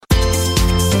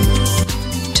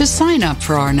To sign up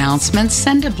for our announcements,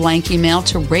 send a blank email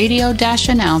to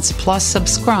radio-announce plus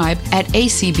subscribe at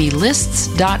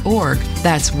acblists.org.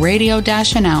 That's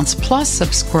radio-announce plus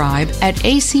subscribe at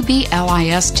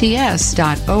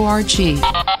acblists.org.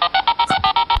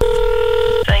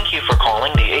 Thank you for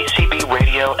calling the ACB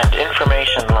Radio and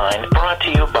Information Line, brought to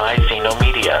you by Zeno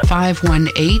Media.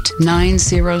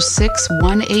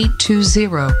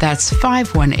 518-906-1820. That's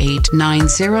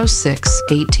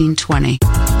 518-906-1820.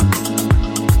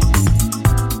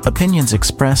 Opinions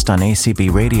expressed on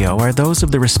ACB Radio are those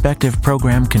of the respective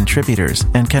program contributors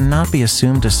and cannot be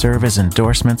assumed to serve as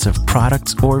endorsements of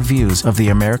products or views of the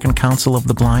American Council of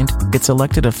the Blind, its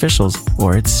elected officials,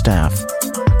 or its staff.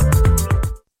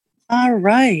 All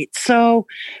right. So,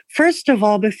 first of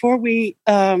all, before we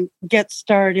get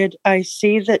started, I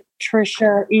see that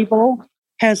Tricia Ebel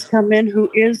has come in,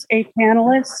 who is a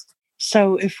panelist.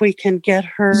 So, if we can get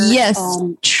her. Yes,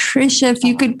 Tricia, if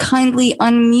you could kindly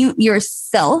unmute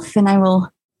yourself, and I will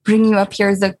bring you up here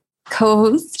as a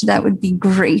co-host, that would be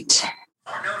great.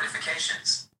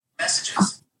 Notifications,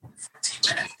 messages,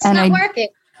 14 minutes. And it's not working.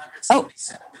 Oh,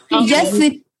 yes,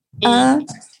 it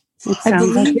sounds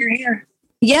like you're here.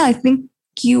 Yeah, I think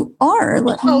you are.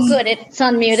 Good. It's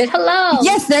unmuted. Hello.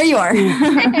 Yes, there you are.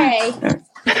 Hey.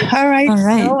 All right. All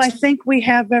right. So I think we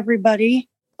have everybody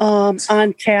on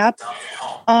tap.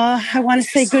 I want to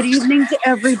say good evening to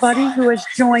everybody who has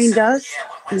joined us.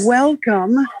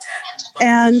 Welcome.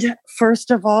 And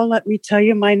first of all, let me tell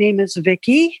you, my name is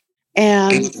Vicki.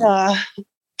 And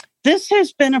this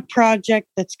has been a project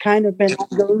that's kind of been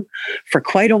ongoing for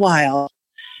quite a while.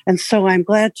 And so I'm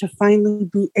glad to finally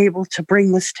be able to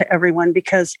bring this to everyone,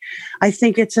 because I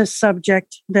think it's a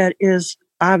subject that is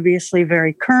obviously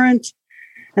very current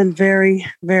and very,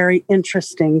 very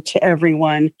interesting to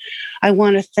everyone. I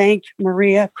want to thank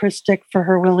Maria Christic for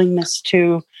her willingness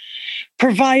to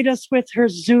provide us with her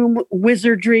Zoom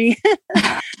wizardry.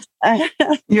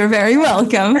 You're very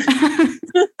welcome.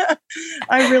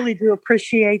 I really do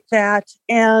appreciate that.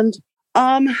 And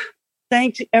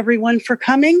thanks everyone for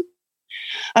coming.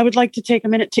 I would like to take a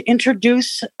minute to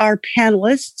introduce our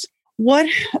panelists. What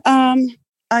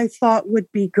I thought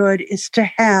would be good is to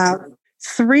have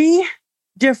 3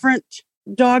 different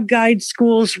dog guide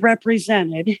schools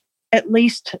represented, at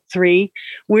least 3.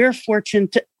 We're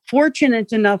fortunate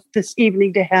enough this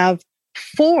evening to have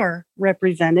 4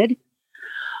 represented.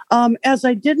 As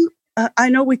I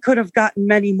know we could have gotten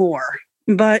many more,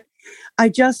 but I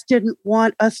just didn't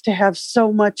want us to have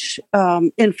so much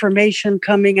information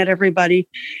coming at everybody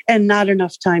and not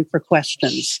enough time for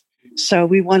questions. So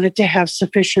we wanted to have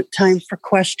sufficient time for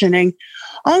questioning.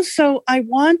 Also, I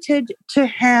wanted to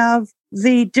have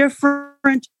the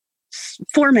different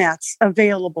formats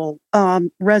available,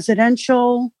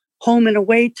 residential, home and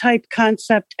away type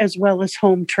concept, as well as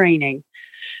home training.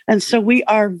 And so we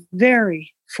are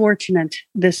very fortunate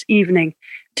this evening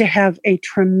to have a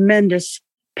tremendous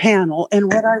panel.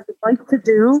 And what I would like to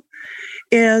do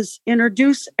is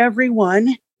introduce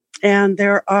everyone. And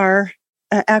there are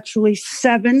actually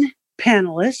 7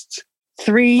 panelists,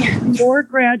 4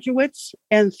 graduates,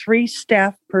 and 3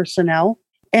 staff personnel.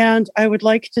 And I would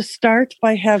like to start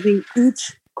by having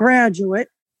each graduate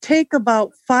take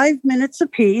about 5 minutes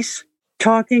apiece,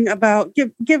 talking about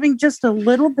giving just a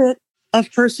little bit of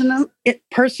personal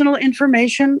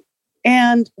information,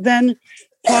 and then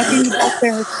talking about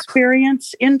their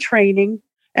experience in training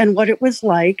and what it was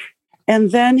like.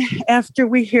 And then after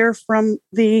we hear from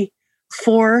the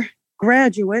 4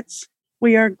 graduates,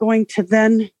 we are going to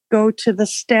then go to the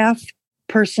staff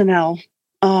personnel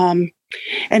and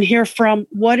hear from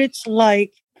what it's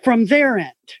like from their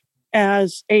end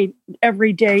as a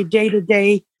everyday,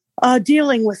 day-to-day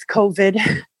dealing with COVID,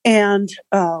 and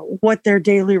what their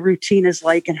daily routine is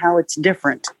like and how it's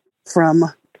different from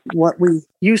what we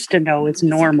used to know is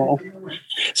normal.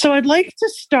 So I'd like to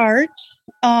start,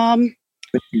 and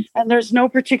there's no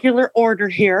particular order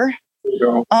here,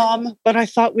 but I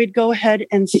thought we'd go ahead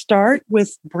and start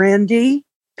with Brandy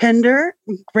Pinder.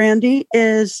 Brandy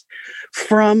is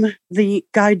from the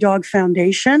Guide Dog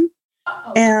Foundation.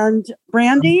 And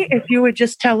Brandy, if you would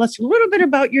just tell us a little bit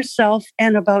about yourself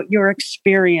and about your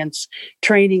experience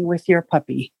training with your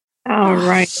puppy. All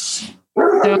right. So,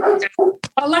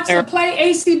 Alexa,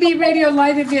 play ACB Radio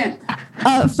Live again.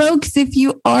 Folks, if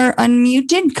you are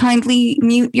unmuted, kindly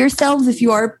mute yourselves. If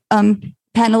you are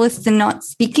panelists and not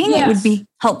speaking, It would be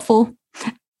helpful.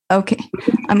 Okay.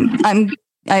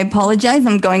 I apologize.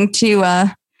 I'm going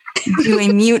to do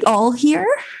a mute all here.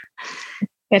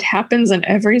 It happens in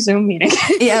every Zoom meeting.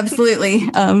 Yeah, absolutely.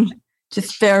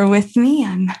 Just bear with me.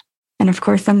 And of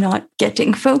course, I'm not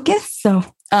getting focused. So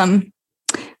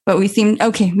but we seem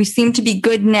to be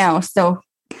good now. So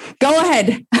go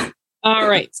ahead. All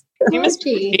right. My name is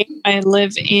Katie. I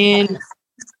live in New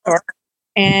York,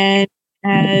 and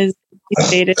as you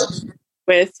stated,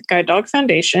 with Guide Dog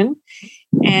Foundation,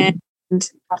 and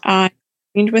I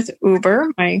trained with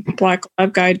Uber, my Black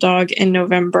Lab guide dog, in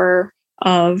November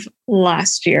of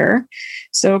last year.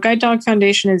 So Guide Dog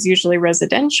Foundation is usually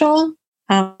residential,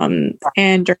 and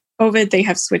during COVID, they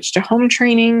have switched to home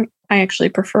training. I actually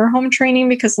prefer home training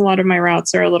because a lot of my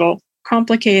routes are a little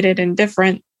complicated and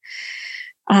different.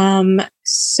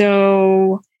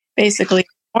 So basically, in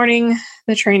the morning,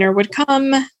 the trainer would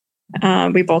come.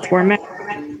 We both wore masks,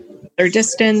 their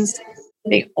distance.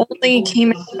 They only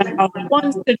came out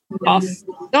once to drop off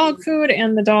dog food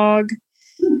and the dog.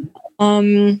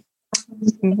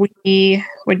 We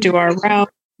would do our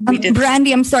route.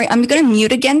 Brandy, I'm sorry. I'm going to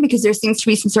mute again because there seems to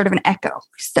be some sort of an echo.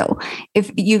 So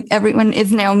if everyone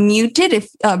is now muted, if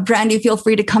Brandy, feel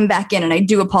free to come back in, and I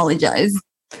do apologize.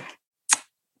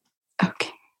 Okay.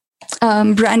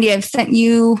 Brandy, I've sent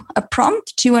you a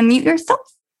prompt to unmute yourself.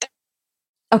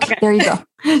 Okay, there you go.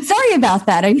 Sorry about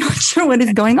that. I'm not sure what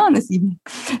is going on this evening.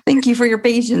 Thank you for your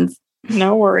patience.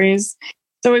 No worries.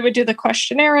 So we would do the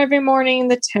questionnaire every morning,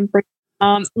 the temperature.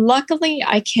 Luckily,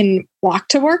 I can walk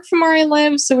to work from where I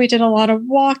live, so we did a lot of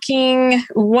walking.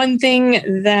 One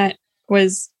thing that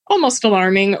was almost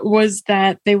alarming was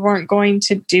that they weren't going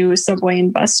to do subway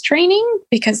and bus training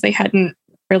because they hadn't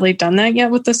really done that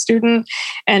yet with the student.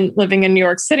 And living in New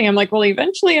York City, I'm like, well,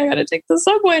 eventually I got to take the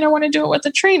subway and I want to do it with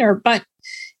a trainer. But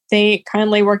they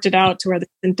kindly worked it out to where they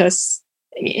sent us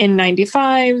in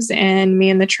 95s, and me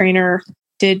and the trainer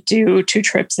did do 2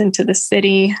 trips into the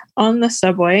city on the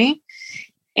subway.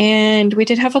 And we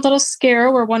did have a little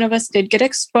scare where one of us did get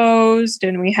exposed,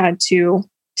 and we had to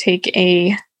take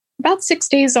about 6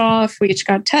 days off. We each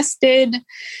got tested,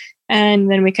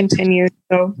 and then we continued.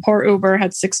 So poor Uber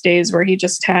had 6 days where he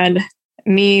just had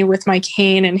me with my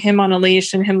cane and him on a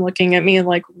leash, and him looking at me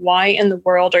like, why in the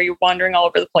world are you wandering all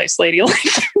over the place, lady? Like,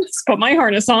 let's put my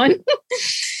harness on.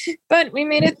 But we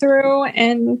made it through,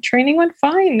 and training went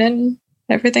fine, and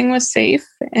everything was safe,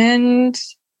 and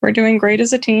we're doing great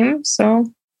as a team.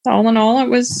 So all in all, it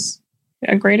was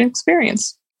a great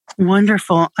experience.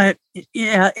 Wonderful. I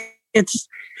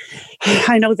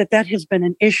know that has been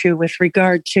an issue with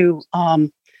regard to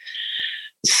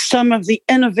some of the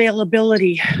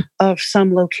unavailability of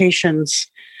some locations.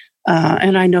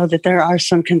 And I know that there are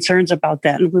some concerns about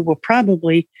that, and we will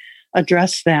probably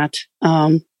address that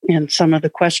in some of the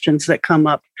questions that come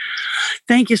up.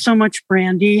 Thank you so much,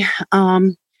 Brandy.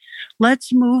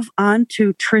 Let's move on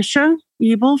to Tricia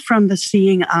Ebel from the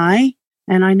Seeing Eye.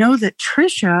 And I know that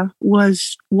Tricia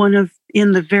was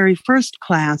in the very first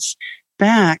class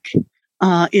back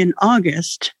in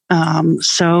August.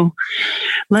 So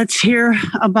let's hear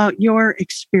about your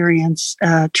experience,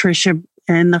 Tricia,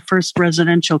 in the first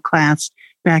residential class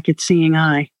back at Seeing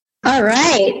Eye. All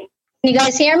right. Can you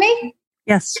guys hear me?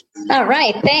 Yes. All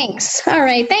right. Thanks. All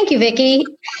right. Thank you, Vicki.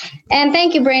 And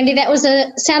thank you, Brandy. That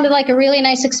sounded like a really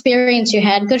nice experience you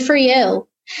had. Good for you.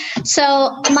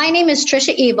 So my name is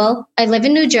Tricia Ebel. I live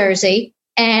in New Jersey,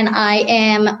 and I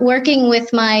am working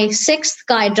with my 6th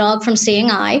guide dog from Seeing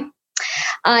Eye.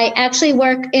 I actually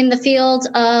work in the field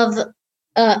of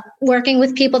working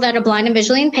with people that are blind and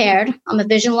visually impaired. I'm a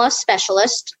vision loss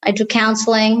specialist. I do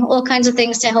counseling, all kinds of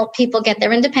things to help people get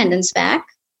their independence back.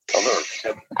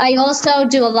 I also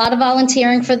do a lot of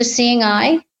volunteering for the Seeing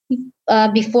Eye.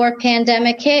 Before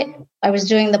pandemic hit, I was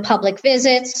doing the public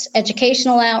visits,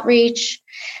 educational outreach,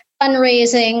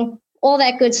 fundraising, all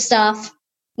that good stuff.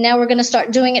 Now we're going to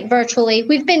start doing it virtually.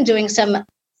 We've been doing some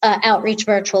outreach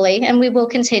virtually, and we will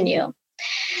continue.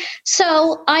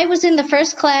 So I was in the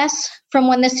first class from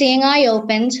when the Seeing Eye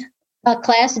opened.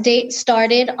 Class date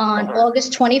started on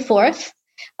August 24th.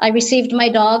 I received my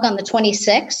dog on the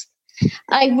 26th.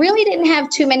 I really didn't have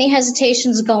too many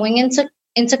hesitations going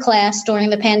into class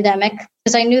during the pandemic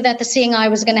because I knew that the Seeing Eye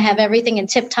was going to have everything in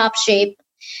tip-top shape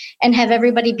and have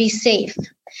everybody be safe.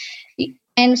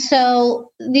 And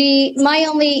so my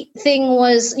only thing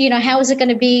was, how is it going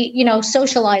to be,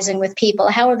 socializing with people?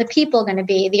 How are the people going to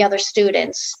be, the other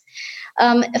students?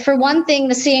 For one thing,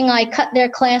 the Seeing Eye cut their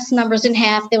class numbers in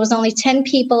half. There was only 10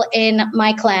 people in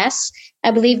my class. I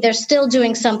believe they're still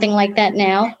doing something like that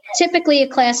now. Typically, a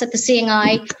class at the Seeing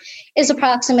Eye is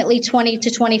approximately 20 to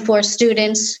 24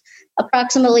 students,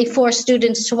 approximately 4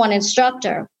 students to 1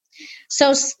 instructor.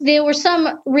 So there were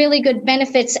some really good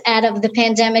benefits out of the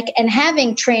pandemic and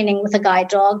having training with a guide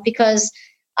dog, because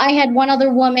I had one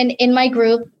other woman in my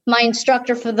group. My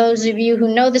instructor, for those of you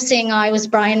who know the Seeing Eye, was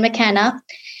Brian McKenna.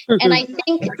 And I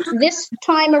think this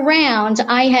time around,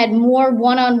 I had more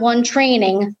one-on-one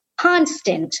training,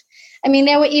 constant. I mean,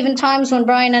 there were even times when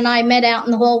Brian and I met out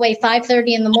in the hallway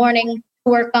 5:30 in the morning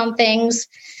to work on things.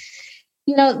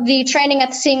 You know, the training at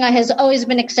the Seeing Eye has always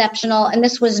been exceptional, and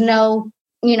this was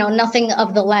nothing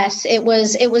of the less. It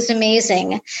was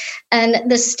amazing. And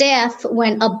the staff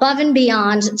went above and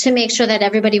beyond to make sure that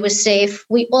everybody was safe.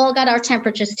 We all got our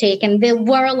temperatures taken. There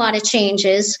were a lot of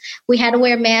changes. We had to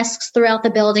wear masks throughout the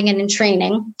building and in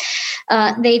training.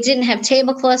 They didn't have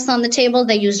tablecloths on the table.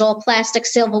 They used all plastic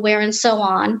silverware and so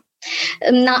on.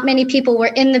 Not many people were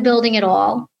in the building at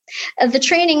all. The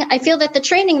training, I feel that the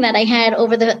training that I had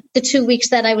over the 2 weeks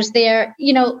that I was there,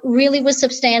 really was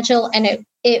substantial, and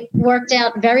it worked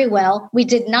out very well. We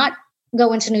did not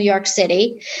go into New York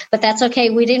City, but that's okay.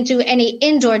 We didn't do any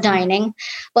indoor dining,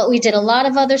 but we did a lot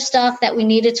of other stuff that we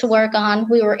needed to work on.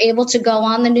 We were able to go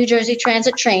on the New Jersey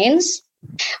Transit trains.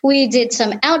 We did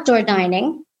some outdoor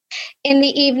dining. In the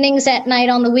evenings, at night,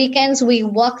 on the weekends, we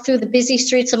walked through the busy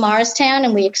streets of Morristown,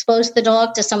 and we exposed the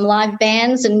dog to some live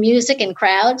bands and music and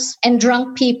crowds and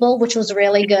drunk people, which was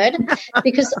really good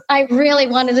because I really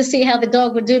wanted to see how the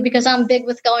dog would do, because I'm big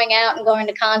with going out and going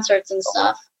to concerts and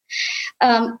stuff.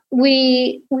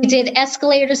 We did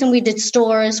escalators and we did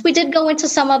stores. We did go into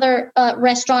some other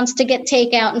restaurants to get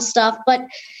takeout and stuff, but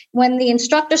when the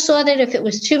instructor saw that if it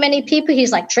was too many people,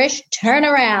 he's like, "Trish, turn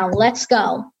around, let's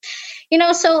go."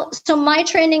 So my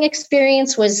training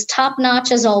experience was top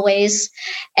notch as always.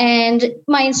 And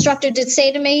my instructor did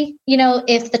say to me,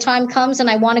 if the time comes and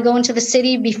I want to go into the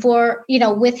city before,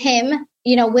 with him,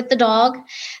 with the dog,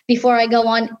 before I go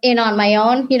on my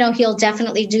own, he'll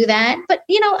definitely do that. But,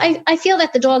 I feel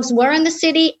that the dogs were in the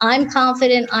city. I'm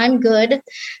confident. I'm good.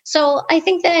 So I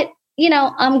think that,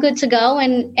 I'm good to go.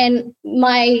 And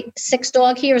my sixth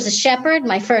dog here is a shepherd,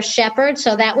 my first shepherd.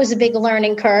 So that was a big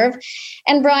learning curve.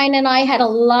 And Brian and I had a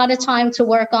lot of time to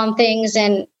work on things,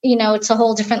 and, it's a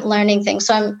whole different learning thing.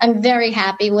 So I'm very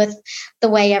happy with the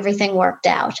way everything worked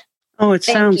out. Oh, it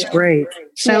sounds great.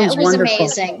 Sounds it was wonderful.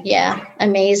 Amazing. Yeah,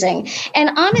 amazing.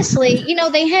 And honestly,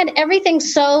 they had everything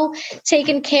so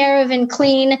taken care of and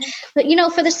clean. But,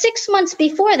 for the 6 months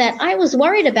before that, I was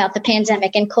worried about the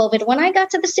pandemic and COVID. When I got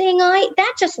to the Seeing Eye,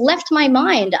 that just left my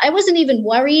mind. I wasn't even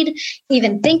worried,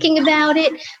 even thinking about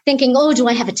it, thinking, oh, do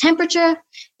I have a temperature?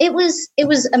 It was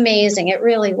amazing. It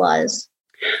really was.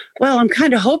 Well, I'm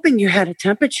kind of hoping you had a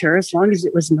temperature as long as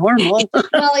it was normal.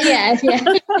 Well, yeah.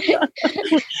 But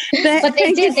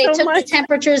they did. They took the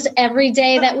temperatures every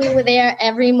day that we were there,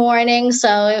 every morning.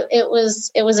 So it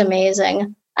was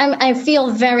amazing. I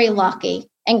feel very lucky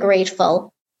and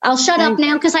grateful. I'll shut up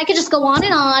now because I could just go on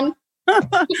and on.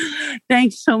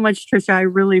 Thanks so much, Tricia. I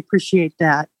really appreciate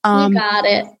that. You got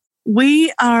it.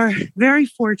 We are very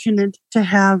fortunate to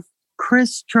have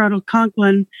Chris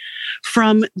Turtle-Conklin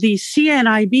from the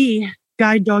CNIB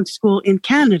Guide Dog School in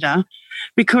Canada,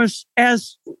 because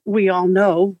as we all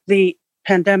know, the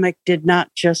pandemic did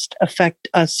not just affect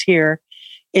us here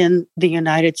in the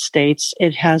United States.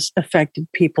 It has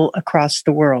affected people across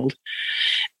the world.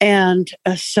 And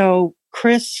so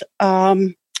Chris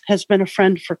has been a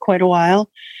friend for quite a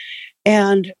while,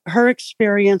 and her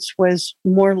experience was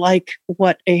more like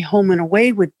what a home and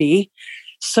away would be.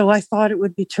 So I thought it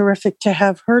would be terrific to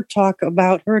have her talk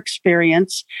about her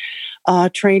experience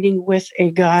training with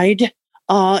a guide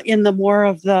in the more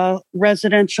of the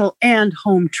residential and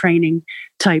home training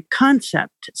type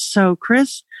concept. So,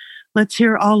 Chris, let's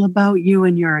hear all about you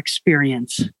and your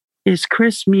experience. Is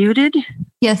Chris muted?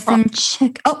 Yes, I'm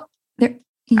check. Oh, there.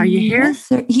 Are you here?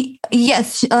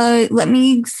 Yes. Let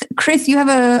me, Chris, you have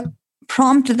a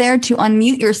prompt there to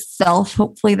unmute yourself.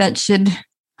 Hopefully that should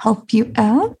help you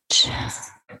out.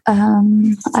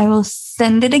 I will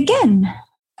send it again.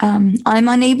 I'm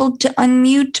unable to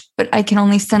unmute, but I can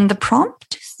only send the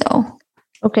prompt. So,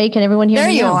 okay, can everyone hear me?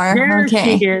 There you are. There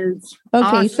okay. She is. Okay,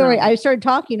 awesome. Sorry. I started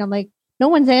talking. I'm like, no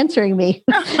one's answering me.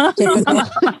 You're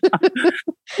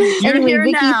anyway, here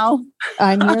Vicki, now.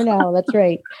 I'm here now. That's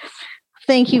right.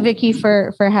 Thank you, Vicki,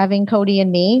 for having Cody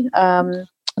and me.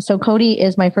 So Cody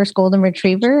is my first golden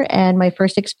retriever and my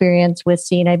first experience with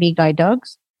CNIB guide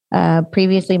dogs.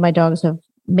 Previously, my dogs have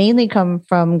mainly come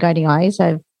from Guiding Eyes.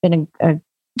 I've been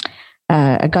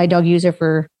a guide dog user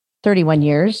for 31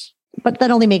 years, but that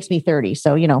only makes me 30.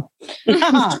 So,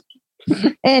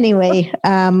 anyway,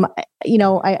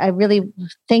 I really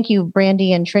thank you,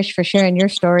 Brandy and Trish, for sharing your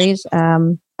stories.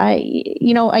 I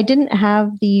didn't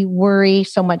have the worry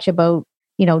so much about,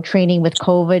 training with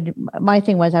COVID. My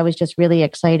thing was I was just really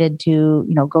excited to,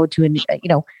 go to a,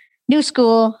 new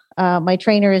school. My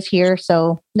trainer is here,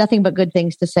 so nothing but good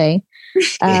things to say.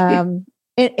 It's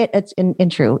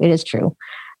true. It is true.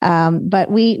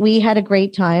 But we had a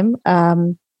great time.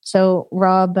 So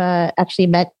Rob actually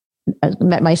met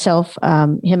myself.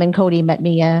 Him and Cody met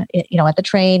me, at the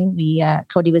train.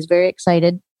 Cody was very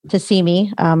excited to see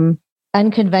me.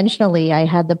 Unconventionally, I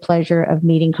had the pleasure of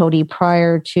meeting Cody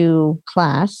prior to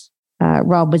class.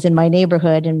 Rob was in my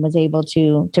neighborhood and was able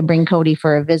to bring Cody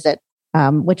for a visit,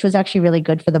 which was actually really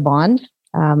good for the bond.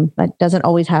 That doesn't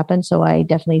always happen. So I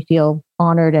definitely feel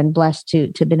honored and blessed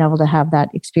to been able to have that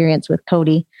experience with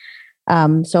Cody.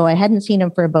 So I hadn't seen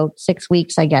him for about 6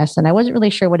 weeks, I guess. And I wasn't really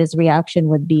sure what his reaction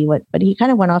would be, but he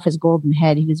kind of went off his golden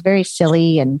head. He was very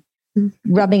silly and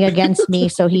rubbing against me.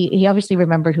 So he obviously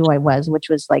remembered who I was, which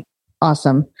was like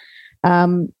awesome.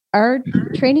 Our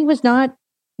training was not,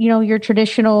 your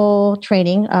traditional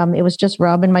training. It was just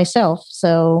Rob and myself.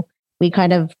 So we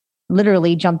kind of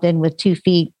literally jumped in with 2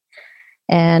 feet.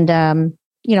 And,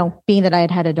 being that I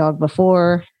had a dog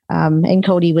before, and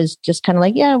Cody was just kind of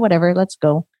like, yeah, whatever, let's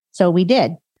go. So we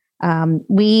did.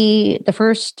 The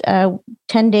first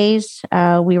 10 days,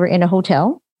 we were in a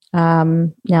hotel.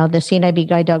 Now the CNIB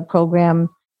Guide Dog program,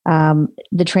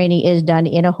 the training is done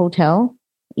in a hotel,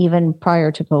 even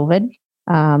prior to COVID.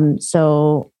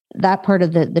 So that part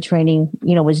of the training,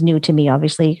 was new to me,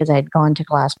 obviously, because I had gone to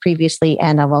class previously,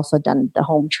 and I've also done the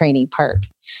home training part.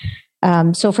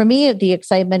 So for me, the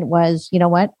excitement was,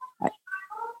 what?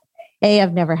 A,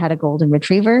 I've never had a golden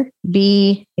retriever.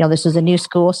 B, this was a new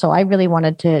school. So I really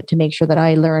wanted to make sure that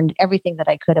I learned everything that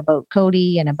I could about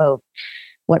Cody and about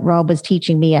what Rob was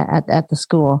teaching me at the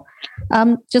school.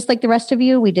 Just like the rest of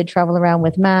you, we did travel around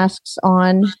with masks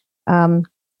on.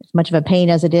 As much of a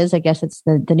pain as it is, I guess it's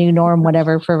the new norm,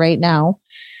 whatever, for right now.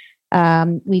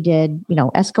 We did,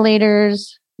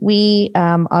 escalators. We,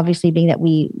 obviously, being that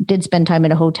we did spend time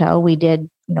in a hotel, we did,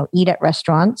 eat at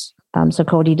restaurants. So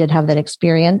Cody did have that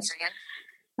experience.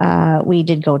 We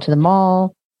did go to the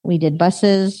mall. We did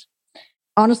buses.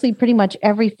 Honestly, pretty much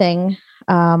everything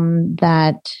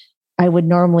that I would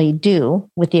normally do,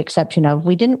 with the exception of,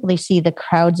 we didn't really see the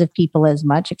crowds of people as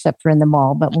much, except for in the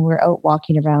mall. But when we were out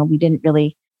walking around, we didn't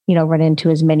really, run into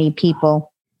as many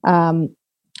people. Our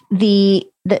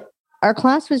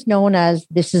class was known as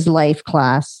This is Life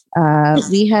class.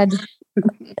 We had,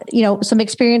 some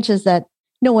experiences that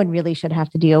no one really should have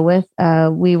to deal with.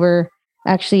 We were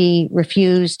actually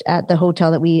refused at the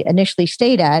hotel that we initially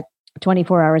stayed at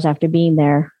 24 hours after being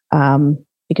there,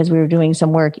 because we were doing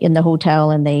some work in the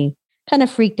hotel, and they kind of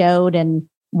freaked out and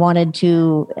wanted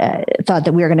to, thought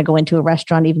that we were going to go into a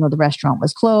restaurant, even though the restaurant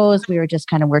was closed. We were just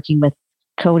kind of working with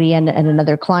Cody and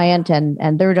another client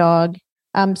and their dog.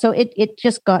 So it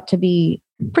just got to be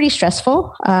pretty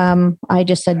stressful. I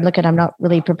just said, look, I'm not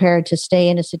really prepared to stay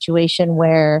in a situation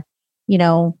where,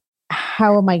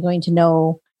 how am I going to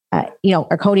know,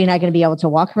 are Cody and I going to be able to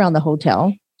walk around the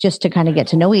hotel just to kind of get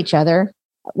to know each other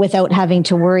without having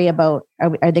to worry about,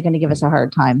 are they going to give us a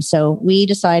hard time? So we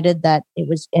decided that it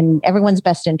was in everyone's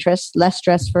best interest, less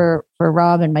stress for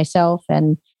Rob and myself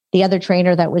and the other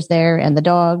trainer that was there and the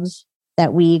dogs,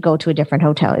 that we go to a different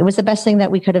hotel. It was the best thing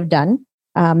that we could have done.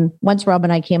 Once Rob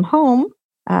and I came home,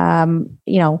 Rob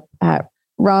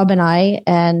and I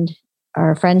and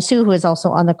our friend Sue, who is also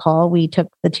on the call, we took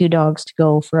the 2 dogs to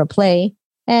go for a play.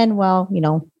 And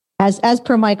as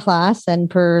per my class and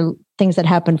per things that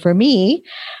happened for me,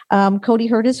 Cody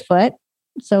hurt his foot.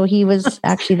 So he was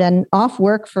actually then off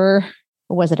work for,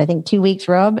 what was it? I think 2 weeks,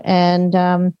 Rob.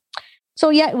 And so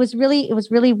yeah, it was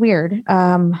really weird.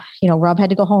 Rob had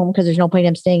to go home because there's no point in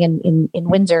him staying in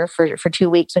Windsor for 2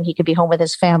 weeks when he could be home with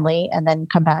his family and then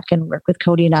come back and work with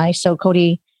Cody and I. So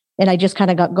Cody and I just kind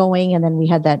of got going, and then we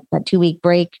had that 2 week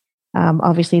break.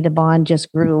 Obviously the bond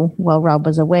just grew while Rob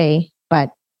was away,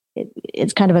 but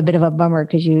it's kind of a bit of a bummer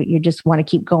because you just want to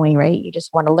keep going, right? You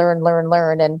just want to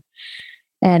learn.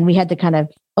 And we had to kind of,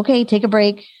 take a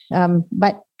break.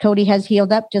 But Cody has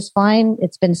healed up just fine.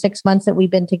 It's been 6 months that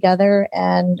we've been together,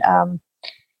 and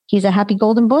he's a happy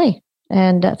golden boy.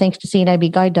 And thanks to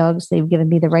CNIB Guide Dogs, they've given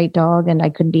me the right dog, and I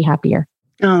couldn't be happier.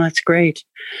 Oh, that's great.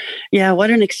 Yeah,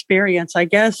 what an experience. I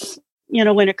guess,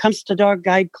 when it comes to dog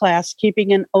guide class,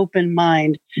 keeping an open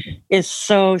mind is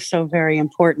so, so very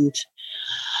important.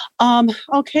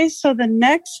 Okay, so the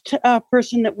next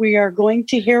person that we are going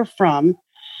to hear from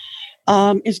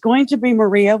is going to be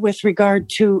Maria with regard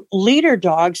to Leader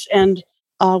Dogs. And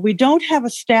we don't have a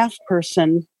staff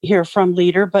person here from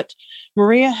Leader, but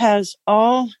Maria has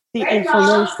all the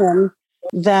information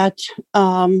that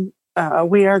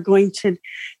we are going to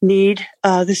need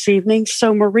this evening.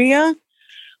 So Maria,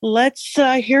 let's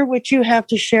hear what you have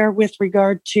to share with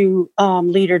regard to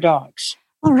Leader Dogs.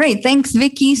 All right. Thanks,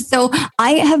 Vicki. So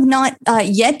I have not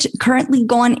yet currently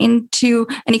gone into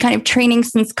any kind of training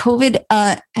since COVID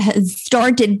has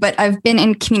started, but I've been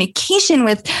in communication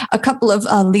with a couple of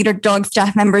Leader Dog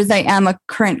staff members. I am a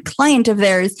current client of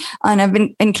theirs, and I've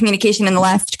been in communication in the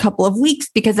last couple of weeks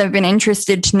because I've been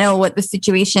interested to know what the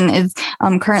situation is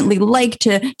currently like,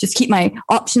 to just keep my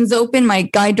options open. My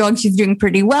guide dog, she's doing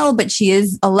pretty well, but she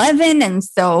is 11. And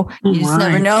so you just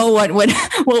never know what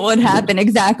would happen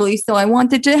exactly. So I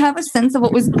wanted to have a sense of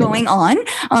what was going on.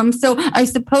 So I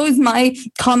suppose my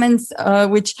comments,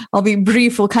 which I'll be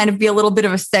brief, will kind of be a little bit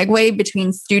of a segue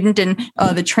between student and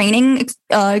the training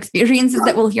experiences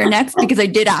that we'll hear next, because I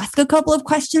did ask a couple of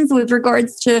questions with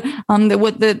regards to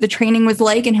what the training was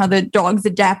like and how the dogs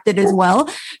adapted as well.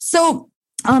 So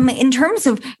in terms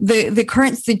of the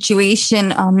current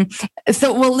situation,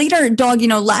 Leader Dog,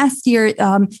 last year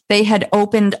they had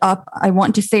opened up, I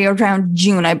want to say around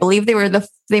June. I believe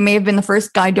they may have been the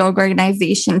first guide dog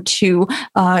organization to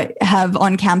have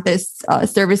on-campus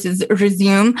services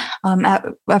resume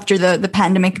after the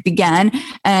pandemic began.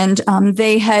 And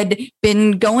they had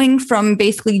been going from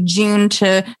basically June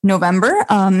to November.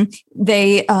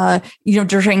 They,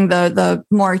 during the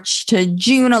March to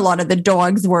June, a lot of the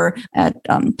dogs were at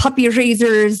puppy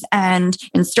raisers and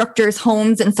instructors'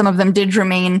 homes, and some of them did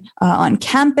remain on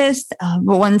campus.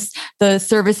 But once the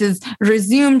services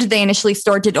resumed, they initially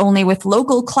started only with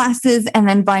local classes, and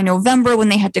then by November, when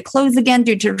they had to close again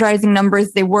due to rising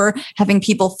numbers, they were having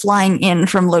people flying in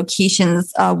from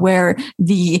locations where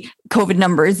the COVID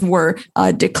numbers were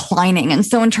declining. And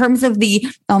so in terms of the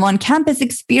on-campus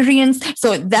experience,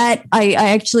 so that I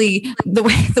actually, the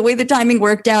way the timing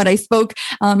worked out, I spoke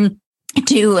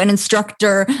to an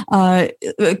instructor a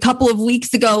couple of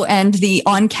weeks ago, and the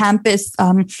on-campus,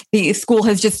 the school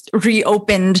has just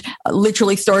reopened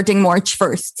literally starting March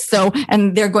 1st. So,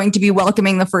 and they're going to be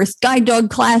welcoming the first guide dog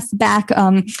class back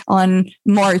on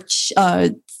March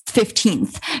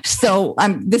 15th. So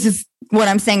this is what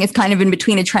I'm saying is kind of in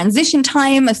between a transition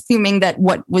time, assuming that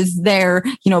what was there,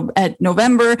 at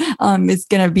November is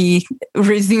going to be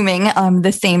resuming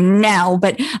the same now.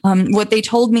 But what they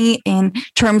told me in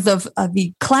terms of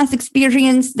the class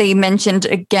experience, they mentioned,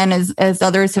 again, as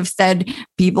others have said,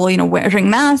 people, wearing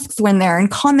masks when they're in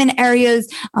common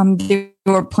areas. They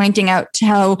were pointing out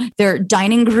how their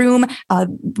dining room,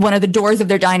 one of the doors of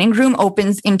their dining room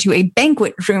opens into a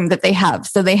banquet room that they have.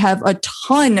 So they have a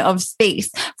ton of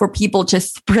space for people to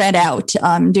spread out,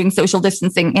 doing social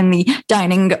distancing in the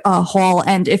dining hall.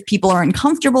 And if people are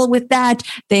uncomfortable with that,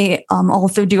 they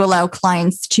also do allow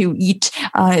clients to eat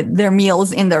their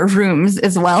meals in their rooms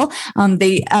as well.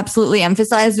 They absolutely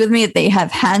emphasized with me that they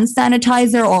have hand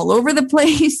sanitizer all over the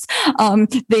place.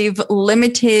 They've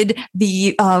limited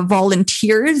the volunteers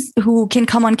who can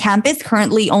come on campus.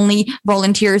 Currently, only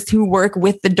volunteers who work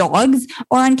with the dogs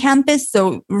are on campus.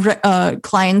 So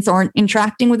clients aren't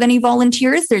interacting with any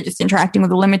volunteers. They're just interacting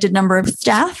with a limited number of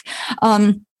staff.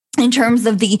 In terms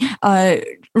of the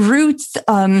routes,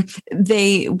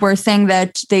 they were saying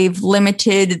that they've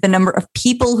limited the number of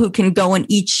people who can go in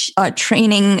each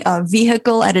training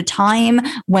vehicle at a time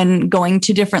when going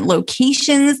to different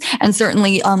locations. And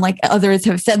certainly, like others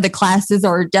have said, the classes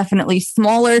are definitely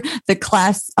smaller. The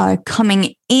class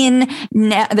coming in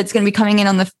that's going to be coming in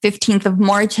on the 15th of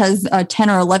March has 10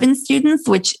 or 11 students,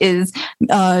 which is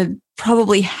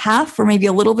probably half or maybe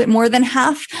a little bit more than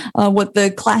half what the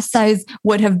class size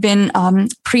would have been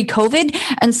pre-COVID.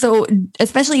 And so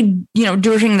especially,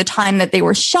 during the time that they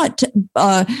were shut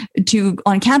to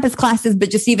on-campus classes,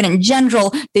 but just even in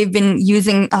general, they've been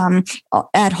using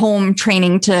at-home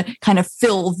training to kind of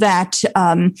fill that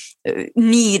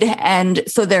need. And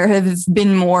so there has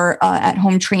been more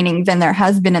at-home training than there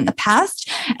has been in the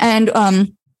past. And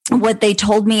what they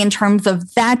told me in terms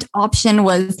of that option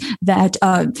was that,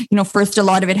 first, a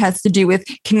lot of it has to do with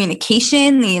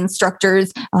communication. The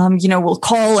instructors, will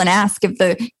call and ask if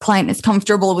the client is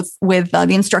comfortable with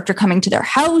the instructor coming to their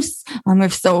house.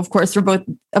 If so, of course, for both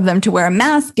of them to wear a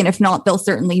mask. And if not, they'll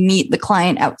certainly meet the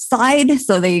client outside.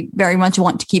 So they very much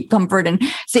want to keep comfort and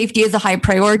safety as a high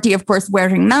priority. Of course,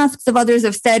 wearing masks, of others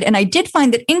have said. And I did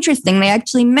find it interesting. They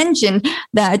actually mentioned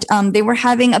that they were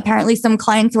apparently some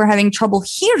clients were having trouble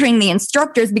hearing the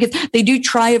instructors, because they do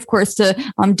try, of course, to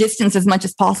distance as much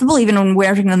as possible, even when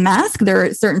wearing the mask. There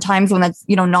are certain times when that's,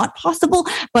 not possible,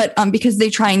 but because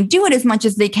they try and do it as much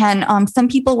as they can, some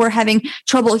people were having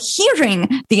trouble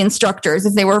hearing the instructors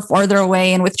as they were farther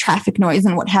away in in with traffic noise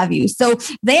and what have you. So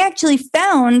they actually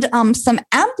found some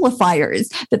amplifiers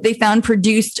that they found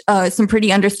produced some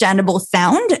pretty understandable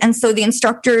sound. And so the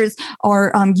instructors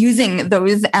are using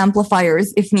those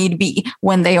amplifiers if need be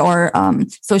when they are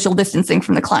social distancing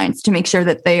from the clients to make sure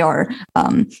that they are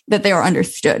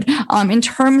understood. In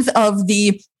terms of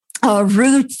the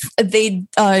routes, they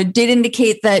did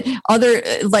indicate that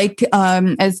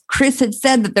as Chris had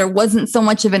said, that there wasn't so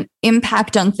much of an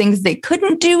impact on things they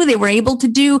couldn't do. They were able to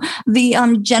do the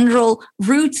general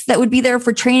routes that would be there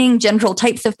for training, general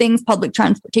types of things, public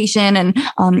transportation and,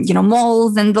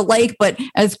 malls and the like. But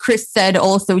as Chris said,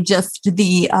 also just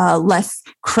the less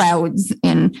crowds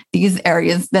in these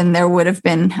areas than there would have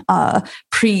been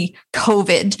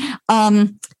pre-COVID.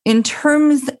 In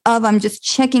terms of, I'm just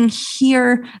checking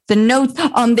here, the notes,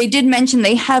 they did mention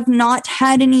they have not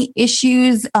had any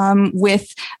issues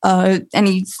with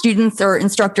any students or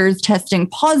instructors testing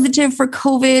positive for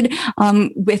COVID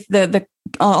with the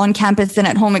on-campus and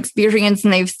at-home experience.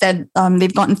 And they've said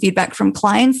they've gotten feedback from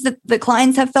clients that the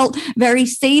clients have felt very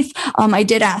safe. I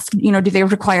did ask, do they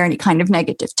require any kind of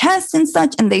negative tests and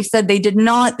such? And they said they did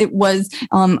not. It was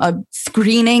a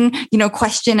screening,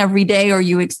 question every day. Are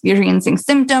you experiencing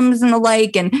symptoms and the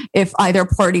like? And if either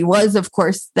party was, of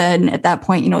course, then at that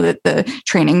point, that the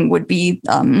training would be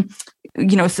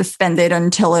suspended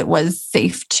until it was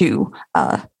safe to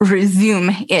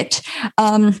resume it.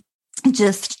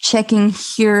 Just checking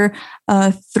here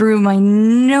through my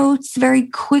notes very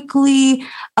quickly.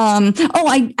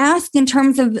 I asked in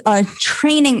terms of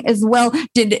training as well.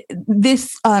 Did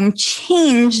this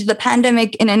change the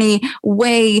pandemic in any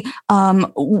way?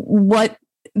 What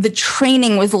the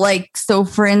training was like? So,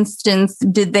 for instance,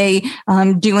 did they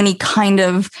do any kind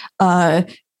of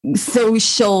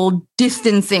social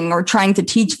distancing or trying to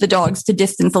teach the dogs to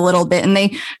distance a little bit? And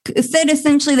they said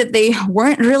essentially that they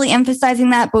weren't really emphasizing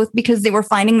that, both because they were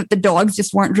finding that the dogs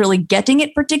just weren't really getting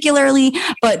it particularly,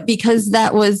 but because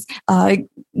that was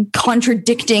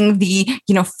contradicting the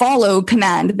follow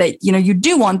command that you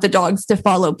do want the dogs to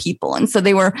follow people. And so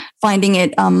they were finding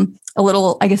it a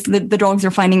little, I guess the dogs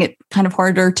are finding it kind of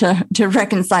harder to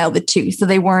reconcile the two. So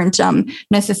they weren't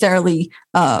necessarily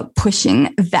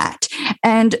pushing that.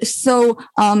 And so,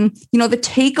 the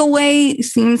takeaway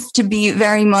seems to be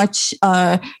very much,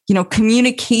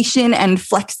 communication and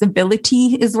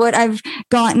flexibility is what I've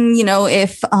gotten.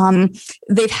 If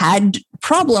they've had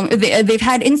they've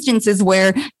had instances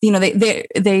where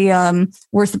they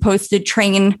were supposed to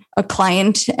train a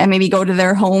client and maybe go to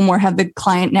their home or have the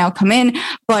client now come in,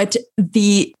 but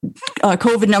the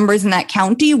COVID numbers in that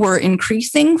county were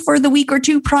increasing for the week or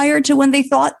two prior to when they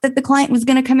thought that the client was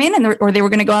going to come in, or they were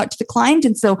going to go out to the client,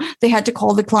 and so they had to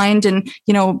call the client and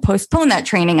postpone that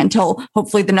training until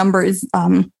hopefully the numbers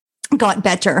got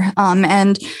better.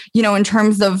 And in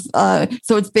terms of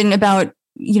so it's been about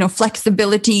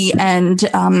flexibility and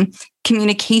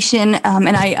communication.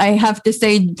 And I have to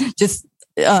say, just,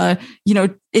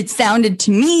 it sounded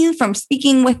to me from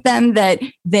speaking with them that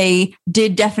they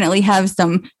did definitely have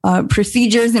some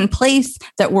procedures in place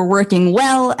that were working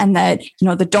well, and that,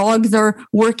 the dogs are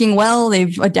working well.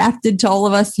 They've adapted to all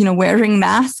of us, wearing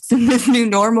masks in this new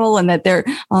normal, and that they're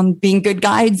being good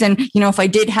guides. And, if I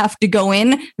did have to go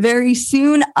in very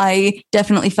soon, I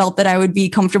definitely felt that I would be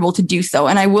comfortable to do so.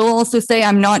 And I will also say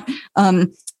I'm not,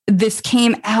 this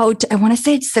came out, I want to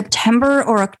say it's September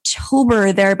or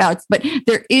October, thereabouts, but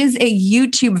there is a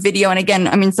YouTube video. And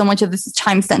again, so much of this is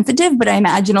time sensitive, but I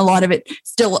imagine a lot of it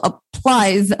still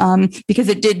applies because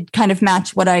it did kind of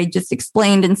match what I just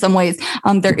explained in some ways.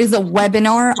 There is a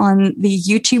webinar on the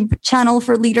YouTube channel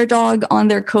for Leader Dog on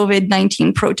their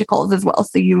COVID-19 protocols as well.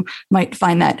 So you might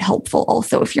find that helpful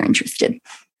also if you're interested.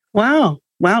 Wow.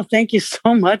 Thank you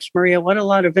so much, Maria. What a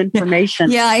lot of information.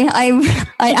 Yeah, I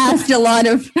asked a lot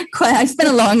of, I spent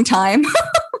a long time.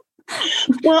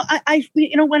 Well,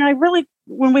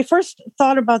 when we first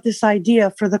thought about this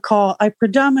idea for the call, I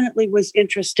predominantly was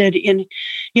interested in,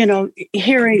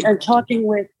 hearing and talking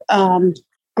with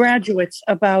graduates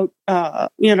about,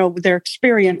 their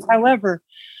experience. However,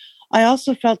 I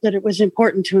also felt that it was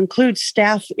important to include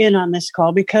staff in on this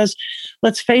call because,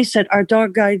 let's face it, our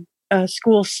dog guide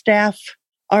school staff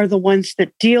are the ones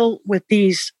that deal with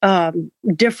these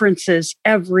differences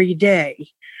every day.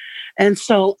 And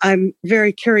so I'm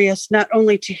very curious not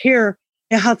only to hear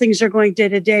how things are going day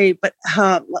to day, but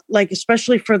how,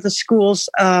 especially for the schools,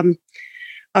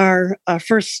 our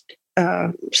first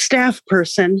staff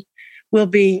person will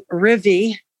be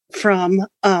Rivi from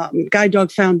Guide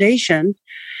Dog Foundation.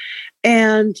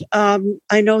 And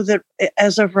I know that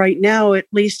as of right now, at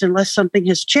least, unless something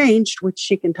has changed, which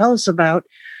she can tell us about,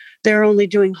 they're only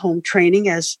doing home training,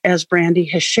 as Brandy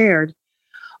has shared.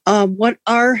 What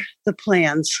are the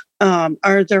plans?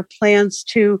 Are there plans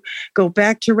to go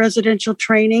back to residential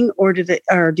training, or do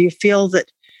you feel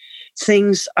that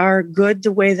things are good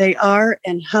the way they are?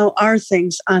 And how are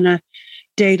things on a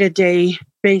day-to-day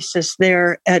basis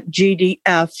there at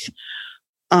GDF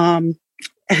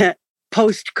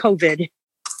post-COVID?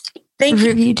 Thank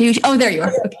you. Oh, there you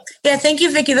are. Okay. Yeah, thank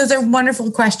you, Vicki. Those are wonderful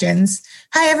questions.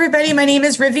 Hi, everybody. My name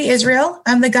is Rivi Israel.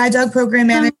 I'm the Guide Dog Program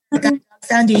Manager at the Guide Dog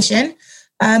Foundation.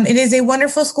 It is a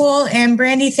wonderful school. And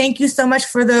Brandy, thank you so much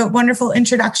for the wonderful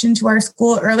introduction to our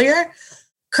school earlier.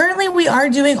 Currently, we are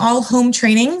doing all home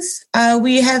trainings.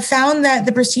 We have found that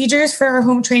the procedures for our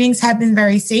home trainings have been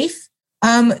very safe.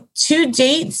 To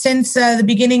date, since the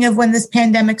beginning of when this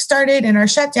pandemic started and our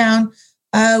shutdown,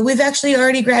 we've actually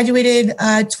already graduated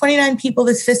 29 people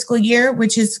this fiscal year,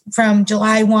 which is from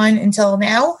July 1 until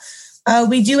now.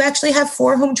 We do actually have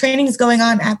 4 home trainings going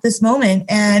on at this moment,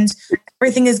 and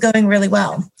everything is going really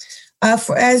well.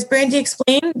 As Brandy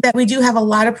explained, that we do have a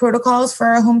lot of protocols for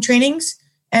our home trainings,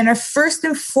 and our first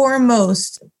and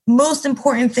foremost, most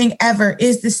important thing ever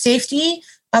is the safety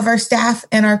of our staff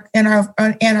and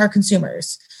our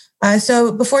consumers.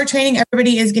 So before training,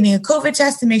 everybody is getting a COVID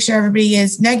test to make sure everybody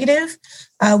is negative.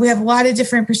 We have a lot of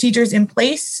different procedures in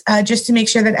place just to make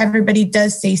sure that everybody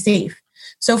does stay safe.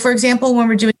 So, for example, when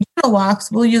we're doing Juno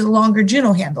walks, we'll use a longer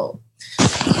Juno handle.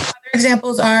 Other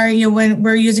examples are, when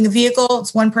we're using a vehicle,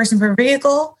 it's 1 person per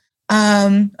vehicle,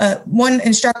 1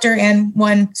 instructor and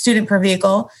 1 student per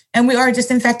vehicle, and we are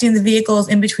disinfecting the vehicles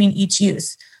in between each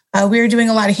use. We are doing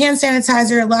a lot of hand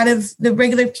sanitizer, a lot of the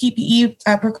regular PPE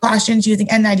precautions using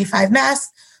N95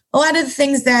 masks, a lot of the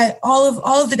things that all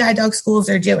of the guide dog schools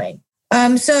are doing.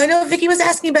 So I know Vicki was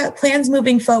asking about plans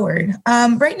moving forward.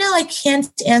 Right now, I can't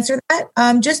answer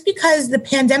that just because the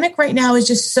pandemic right now is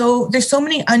just there's so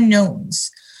many unknowns.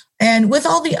 And with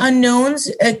all the unknowns,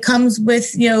 it comes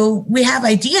with, we have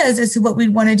ideas as to what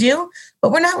we'd want to do,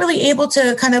 but we're not really able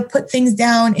to kind of put things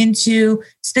down into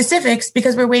specifics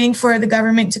because we're waiting for the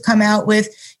government to come out with,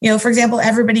 for example,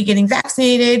 everybody getting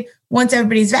vaccinated. Once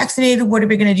everybody's vaccinated, what are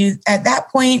we going to do at that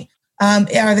point?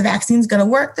 Are the vaccines going to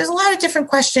work? There's a lot of different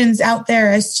questions out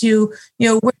there as to,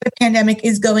 where the pandemic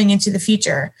is going into the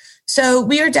future. So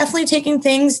we are definitely taking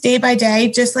things day by day,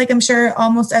 just like I'm sure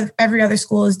almost every other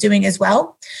school is doing as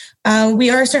well. We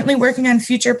are certainly working on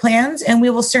future plans, and we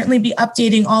will certainly be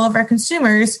updating all of our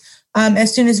consumers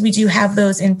as soon as we do have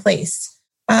those in place.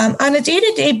 On a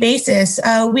day-to-day basis,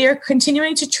 we are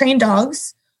continuing to train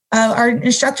dogs. Our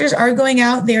instructors are going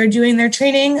out. They are doing their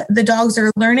training. The dogs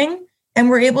are learning, and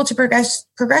we're able to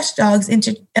progress dogs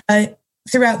into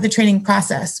throughout the training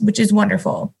process, which is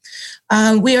wonderful.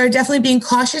 We are definitely being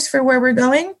cautious for where we're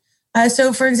going.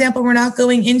 So, for example, we're not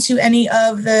going into any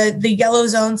of the yellow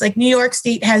zones. Like New York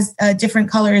State has different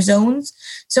color zones.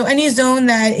 So any zone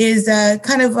that is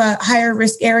kind of a higher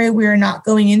risk area, we are not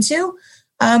going into.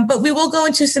 But we will go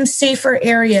into some safer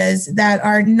areas that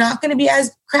are not going to be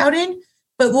as crowded,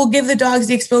 but we'll give the dogs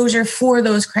the exposure for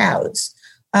those crowds.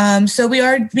 So we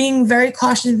are being very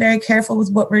cautious and very careful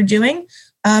with what we're doing.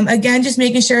 Again, just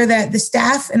making sure that the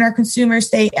staff and our consumers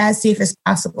stay as safe as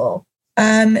possible.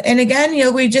 And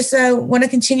again, we just want to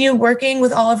continue working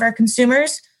with all of our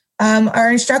consumers.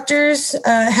 Our instructors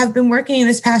have been working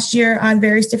this past year on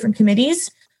various different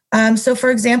committees. So, for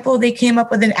example, they came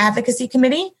up with an advocacy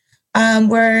committee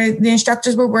where the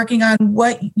instructors were working on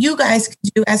what you guys can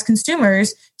do as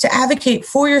consumers to advocate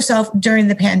for yourself during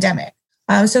the pandemic.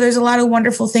 So there's a lot of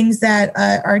wonderful things that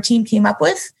our team came up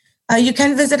with. You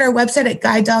can visit our website at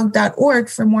guidedog.org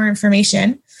for more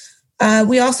information.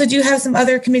 We also do have some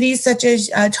other committees such as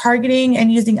targeting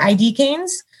and using ID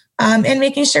canes and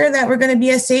making sure that we're going to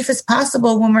be as safe as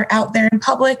possible when we're out there in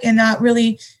public and not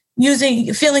really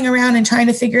feeling around and trying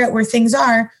to figure out where things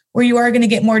are, where you are going to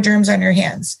get more germs on your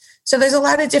hands. So there's a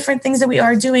lot of different things that we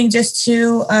are doing just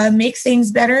to make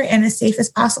things better and as safe as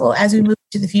possible as we move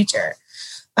to the future.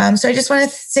 So I just want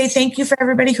to say thank you for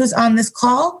everybody who's on this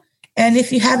call. And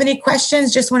if you have any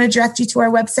questions, just want to direct you to our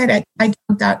website at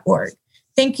guidedog.org.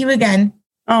 Thank you again.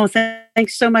 Oh,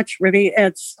 thanks so much, Rivi.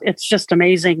 It's just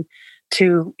amazing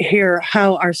to hear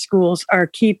how our schools are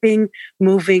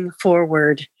moving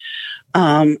forward.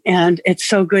 And it's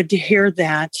so good to hear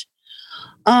that.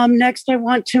 Next, I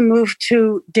want to move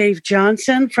to Dave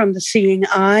Johnson from the Seeing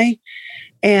Eye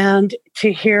and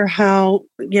to hear how,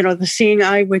 the Seeing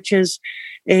Eye, which is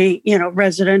a,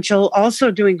 residential,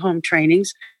 also doing home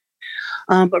trainings,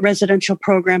 but residential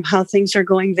program, how things are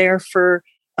going there for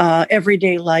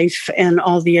everyday life and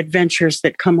all the adventures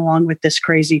that come along with this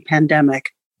crazy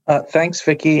pandemic. Thanks,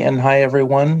 Vicki, and hi,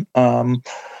 everyone.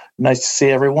 Nice to see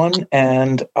everyone.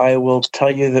 And I will tell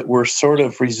you that we're sort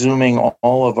of resuming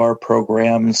all of our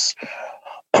programs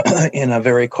in a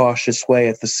very cautious way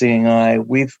at the Seeing Eye.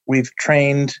 We've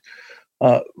trained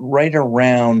right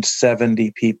around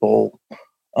 70 people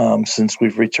since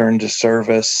we've returned to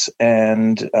service.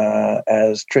 And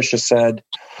as Tricia said,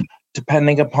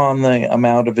 depending upon the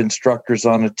amount of instructors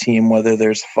on a team, whether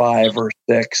there's 5 or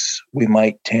 6, we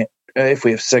might, if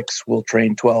we have 6, we'll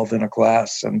train 12 in a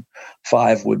class, and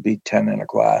 5 would be 10 in a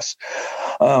class.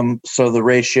 So the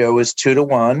ratio is 2 to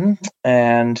 1.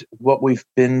 And what we've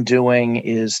been doing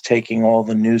is taking all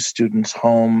the new students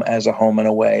home as a home and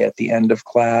away at the end of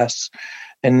class.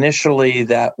 Initially,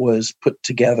 that was put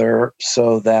together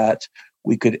so that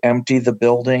we could empty the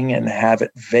building and have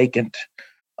it vacant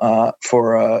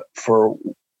for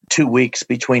 2 weeks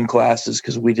between classes,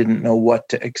 because we didn't know what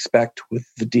to expect with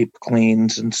the deep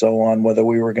cleans and so on, whether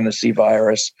we were going to see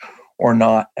virus or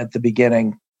not at the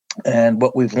beginning. And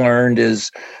what we've learned is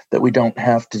that we don't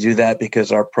have to do that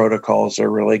because our protocols are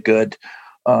really good.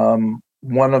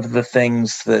 One of the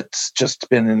things that's just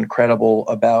been incredible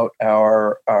about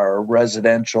our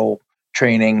residential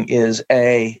training is,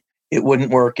 it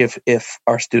wouldn't work if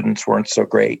our students weren't so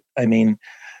great. I mean,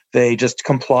 they just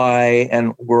comply,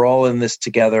 and we're all in this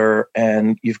together,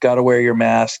 and you've got to wear your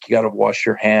mask, you got to wash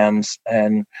your hands,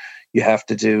 and you have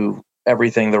to do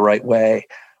everything the right way.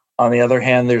 On the other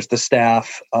hand, there's the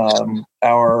staff.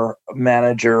 Our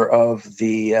manager of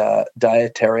the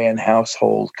dietarian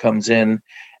household comes in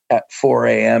at 4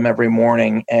 a.m. every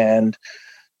morning and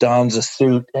dons a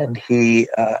suit, and he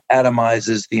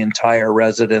atomizes the entire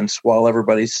residence while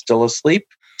everybody's still asleep.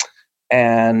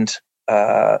 And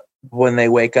when they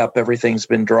wake up, everything's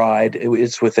been dried.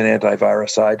 It's with an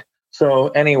antiviricide. So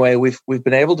anyway, we've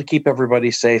been able to keep everybody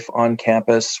safe on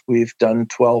campus. We've done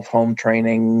 12 home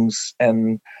trainings,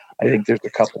 and I think there's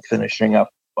a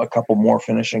couple more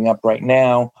finishing up right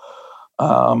now.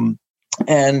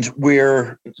 And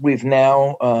we've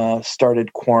now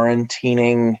started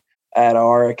quarantining at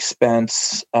our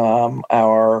expense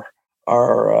our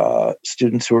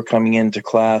students who are coming into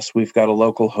class. We've got a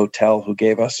local hotel who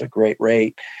gave us a great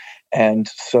rate. And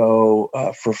so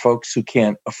for folks who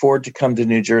can't afford to come to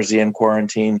New Jersey and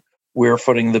quarantine, we're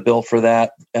footing the bill for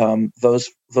that.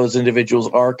 Those individuals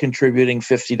are contributing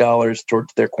 $50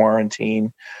 towards their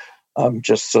quarantine,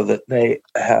 just so that they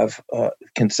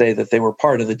can say that they were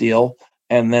part of the deal.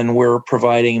 And then we're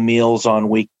providing meals on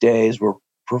weekdays. We're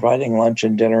providing lunch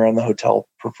and dinner, and the hotel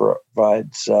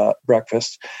provides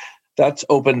breakfast. That's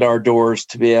opened our doors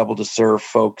to be able to serve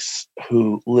folks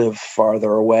who live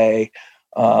farther away.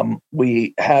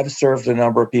 We have served a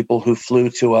number of people who flew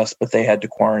to us, but they had to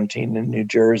quarantine in New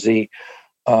Jersey.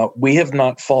 We have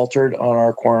not faltered on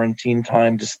our quarantine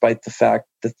time, despite the fact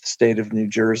that the state of New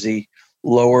Jersey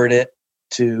lowered it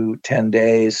to 10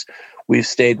 days. We've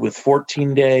stayed with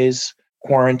 14 days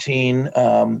quarantine.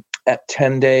 At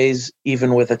 10 days,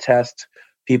 even with a test,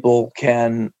 people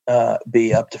can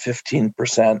be up to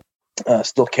 15%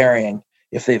 still carrying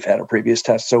if they've had a previous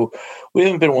test. So we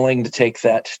haven't been willing to take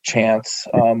that chance.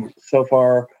 So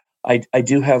far, I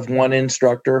do have one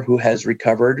instructor who has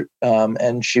recovered,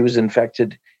 and she was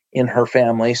infected in her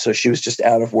family, so she was just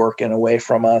out of work and away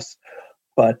from us.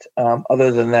 But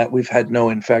other than that, we've had no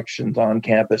infections on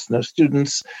campus, no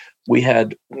students. We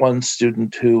had one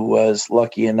student who was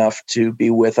lucky enough to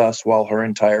be with us while her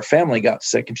entire family got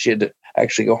sick, and she had to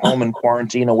actually go home and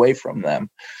quarantine away from them.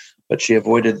 But she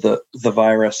avoided the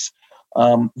virus.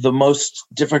 The most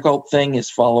difficult thing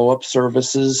is follow-up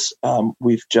services.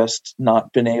 We've just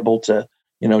not been able to,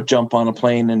 jump on a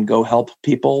plane and go help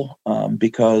people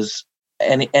because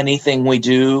anything we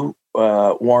do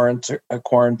warrants a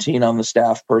quarantine on the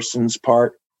staff person's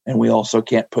part, and we also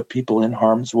can't put people in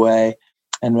harm's way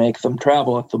and make them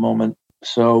travel at the moment.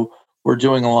 So we're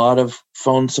doing a lot of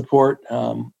phone support.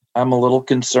 I'm a little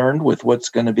concerned with what's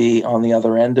going to be on the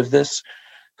other end of this,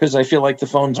 because I feel like the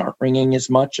phones aren't ringing as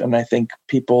much, and I think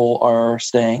people are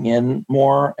staying in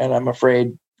more. And I'm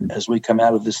afraid as we come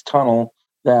out of this tunnel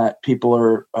that people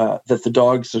are,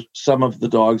 some of the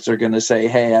dogs are going to say,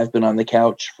 hey, I've been on the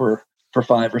couch for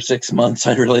 5 or 6 months.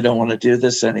 I really don't want to do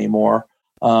this anymore.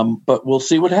 But we'll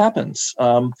see what happens.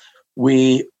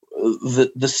 The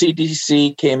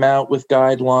CDC came out with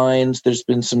guidelines. There's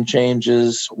been some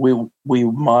changes. We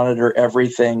monitor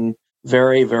everything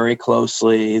very, very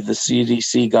closely. The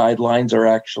CDC guidelines are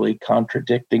actually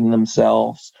contradicting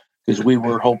themselves, because we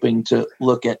were hoping to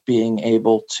look at being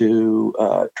able to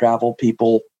travel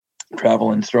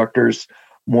instructors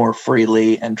more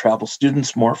freely and travel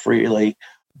students more freely.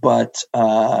 But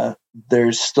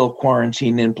there's still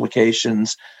quarantine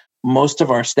implications. most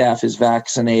of our staff is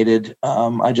vaccinated.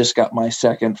 I just got my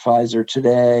second Pfizer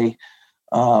today.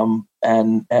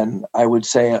 And I would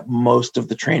say most of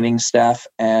the training staff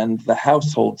and the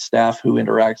household staff who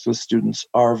interacts with students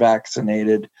are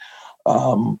vaccinated.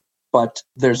 But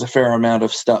there's a fair amount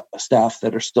of staff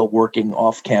that are still working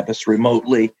off campus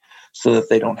remotely so that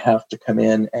they don't have to come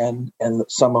in, and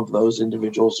some of those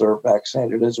individuals are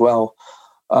vaccinated as well.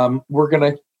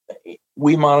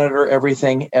 We monitor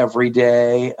everything every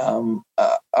day.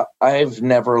 I've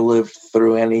never lived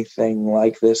through anything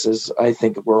like this, as I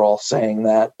think we're all saying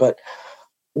that, but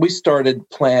we started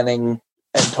planning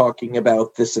and talking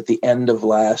about this at the end of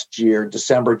last year,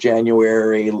 December,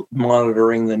 January,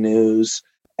 monitoring the news.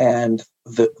 And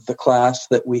the class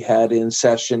that we had in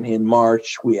session in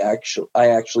March, I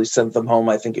actually sent them home.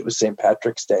 I think it was St.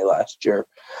 Patrick's Day last year.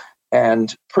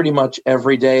 And pretty much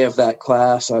every day of that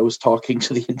class, I was talking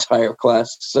to the entire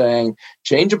class saying,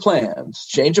 change of plans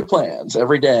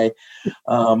every day,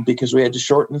 because we had to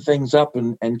shorten things up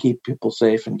and keep people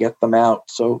safe and get them out.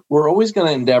 So we're always going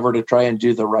to endeavor to try and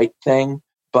do the right thing.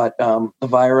 But the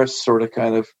virus sort of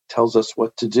kind of tells us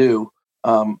what to do.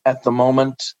 At the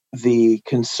moment, the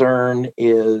concern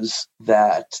is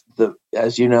that,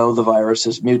 as you know, the virus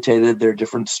has mutated. There are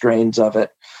different strains of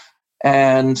it.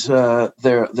 And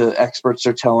the experts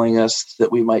are telling us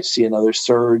that we might see another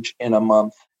surge in a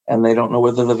month, and they don't know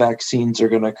whether the vaccines are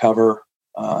going to cover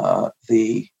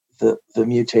the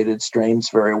mutated strains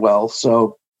very well.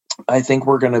 So I think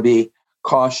we're going to be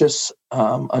cautious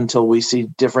until we see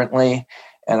differently.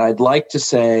 And I'd like to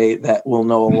say that we'll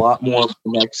know a lot more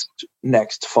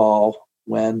next fall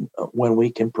when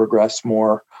we can progress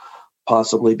more,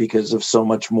 possibly because of so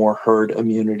much more herd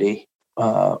immunity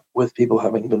with people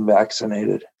having been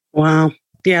vaccinated. Wow.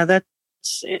 Yeah,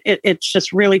 it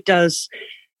just really does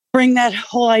bring that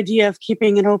whole idea of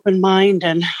keeping an open mind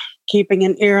and keeping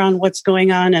an ear on what's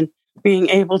going on and being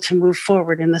able to move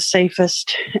forward in the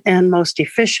safest and most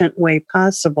efficient way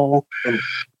possible. And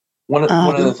one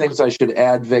of the things I should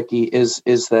add, Vicki, is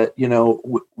that,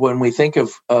 when we think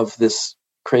of this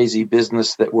crazy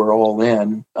business that we're all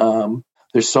in,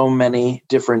 there's so many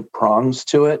different prongs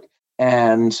to it.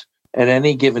 And at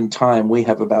any given time, we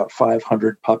have about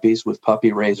 500 puppies with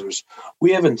puppy raisers.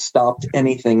 We haven't stopped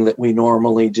anything that we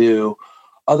normally do,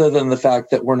 other than the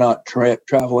fact that we're not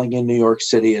traveling in New York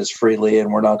City as freely,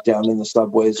 and we're not down in the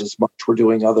subways as much. We're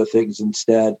doing other things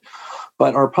instead.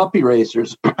 But our puppy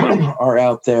raisers are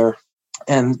out there,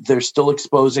 and they're still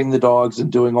exposing the dogs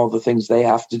and doing all the things they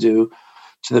have to do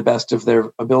to the best of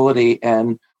their ability.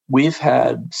 And we've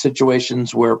had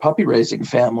situations where puppy raising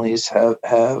families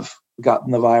have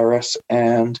gotten the virus,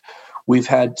 and we've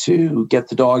had to get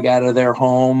the dog out of their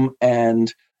home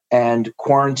and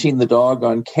quarantine the dog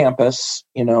on campus,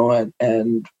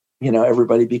 and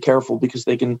everybody be careful because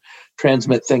they can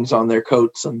transmit things on their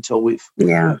coats until we've.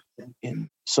 Yeah.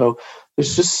 So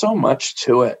there's just so much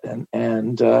to it.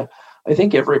 And I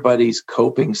think everybody's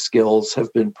coping skills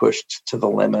have been pushed to the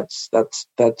limits.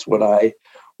 That's what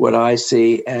I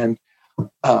see. And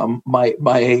my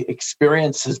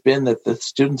experience has been that the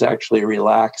students actually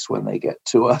relax when they get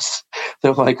to us.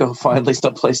 They're like, oh, finally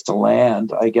someplace to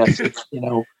land. I guess it's,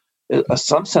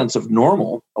 some sense of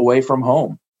normal away from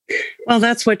home. Well,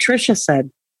 that's what Tricia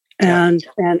said. And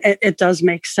it does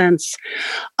make sense.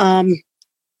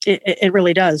 It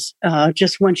really does.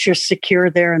 Just once you're secure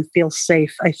there and feel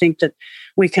safe, I think that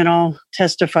we can all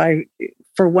testify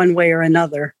for one way or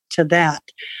another to that.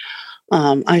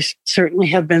 I certainly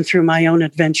have been through my own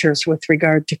adventures with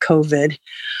regard to COVID.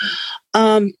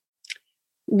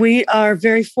 We are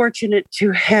very fortunate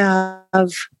to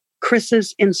have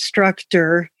Chris's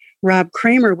instructor, Rob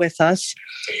Kramer, with us.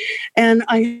 And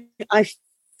I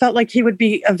felt like he would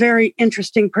be a very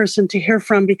interesting person to hear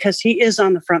from because he is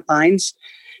on the front lines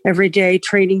every day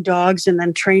training dogs and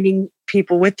then training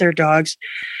people with their dogs.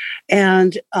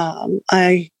 And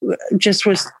I just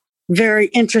was very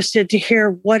interested to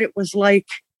hear what it was like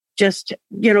just,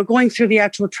 going through the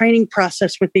actual training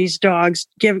process with these dogs,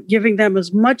 giving them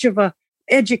as much of a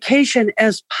education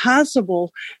as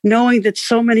possible, knowing that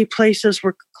so many places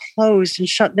were closed and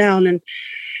shut down, and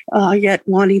yet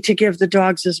wanting to give the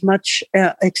dogs as much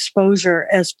exposure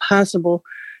as possible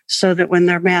so that when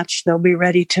they're matched, they'll be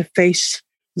ready to face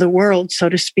the world, so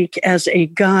to speak, as a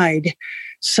guide.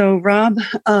 So, Rob,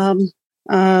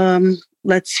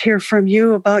 let's hear from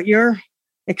you about your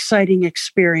exciting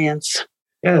experience.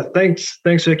 Yeah, thanks,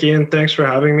 Vicki, and thanks for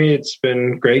having me. It's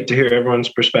been great to hear everyone's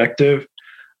perspective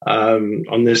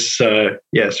on this, sort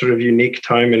of unique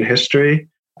time in history.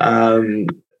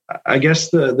 I guess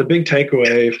the big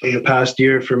takeaway from the past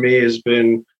year for me has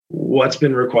been what's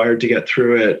been required to get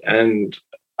through it. And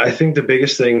I think the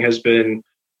biggest thing has been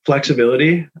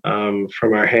flexibility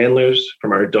from our handlers,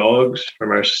 from our dogs,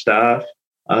 from our staff,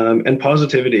 and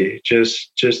positivity,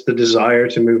 just the desire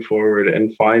to move forward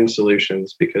and find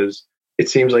solutions, because it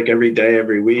seems like every day,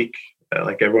 every week,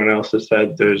 like everyone else has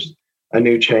said, there's a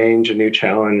new change, a new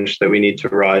challenge that we need to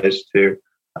rise to.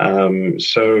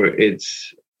 So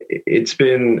it's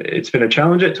been a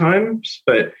challenge at times,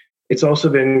 but it's also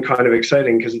been kind of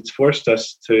exciting because it's forced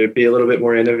us to be a little bit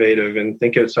more innovative and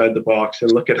think outside the box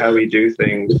and look at how we do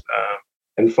things,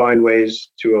 and find ways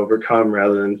to overcome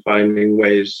rather than finding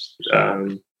ways,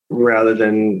 rather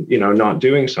than, not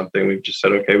doing something. We've just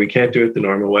said, okay, we can't do it the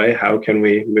normal way. How can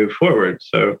we move forward?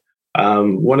 So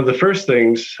one of the first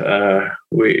things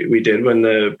we did when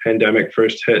the pandemic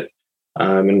first hit,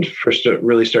 and first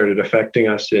really started affecting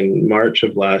us in March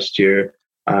of last year,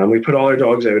 we put all our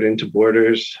dogs out into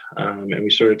boarders, and we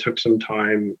sort of took some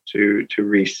time to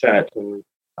reset and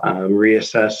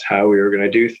reassess how we were going to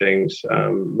do things.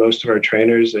 Most of our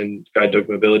trainers and guide dog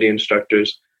mobility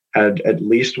instructors had at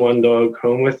least one dog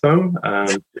home with them.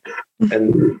 And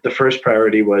the first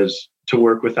priority was to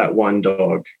work with that one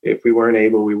dog. If we weren't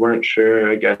able, we weren't sure,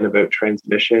 again, about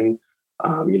transmission,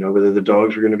 whether the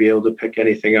dogs were going to be able to pick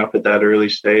anything up at that early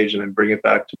stage and then bring it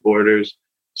back to boarders.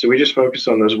 So we just focused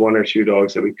on those one or two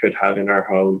dogs that we could have in our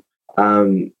home.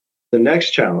 The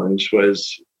next challenge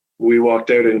was we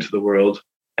walked out into the world,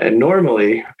 and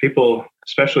normally people,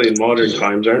 especially in modern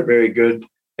times, aren't very good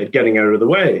at getting out of the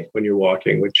way when you're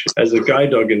walking, which as a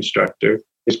guide dog instructor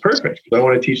is perfect because I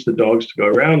want to teach the dogs to go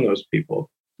around those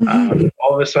people.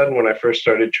 All of a sudden, when I first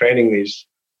started training these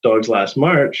dogs last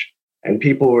March, and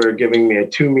people were giving me a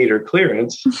 2-meter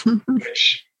clearance,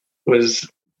 which was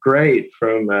great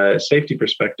from a safety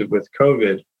perspective with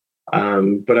COVID.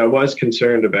 But I was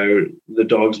concerned about the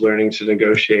dogs learning to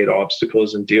negotiate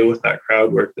obstacles and deal with that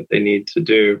crowd work that they need to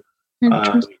do.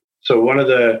 So one of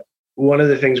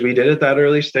the things we did at that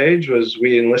early stage was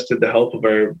we enlisted the help of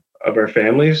our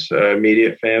families,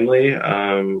 immediate family,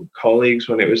 colleagues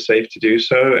when it was safe to do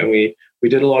so, and we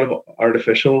did a lot of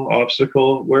artificial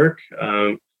obstacle work.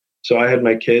 So I had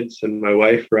my kids and my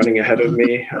wife running ahead of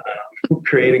me,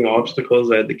 creating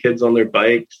obstacles. I had the kids on their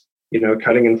bikes,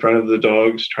 cutting in front of the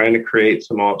dogs, trying to create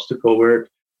some obstacle work.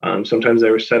 Sometimes they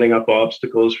were setting up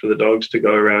obstacles for the dogs to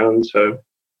go around. So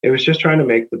it was just trying to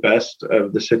make the best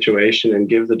of the situation and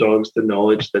give the dogs the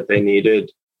knowledge that they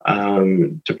needed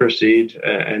to proceed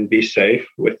and be safe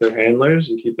with their handlers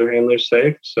and keep their handlers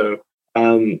safe. So,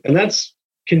 and that's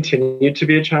continued to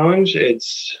be a challenge.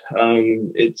 It's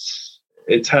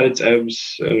had its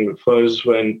ebbs and flows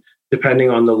when, depending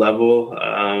on the level,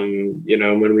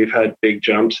 when we've had big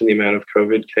jumps in the amount of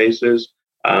COVID cases,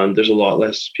 there's a lot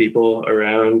less people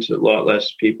around, a lot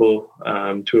less people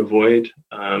to avoid.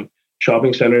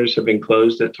 Shopping centers have been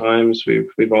closed at times.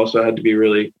 We've also had to be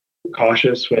really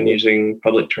cautious when using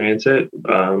public transit,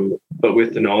 but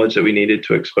with the knowledge that we needed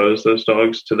to expose those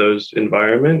dogs to those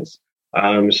environments.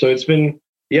 So it's been,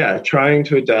 trying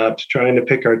to adapt, trying to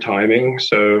pick our timing.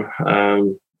 So,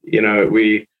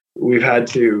 we've had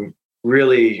to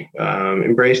really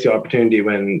embrace the opportunity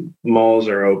when malls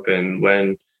are open,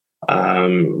 when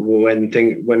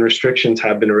restrictions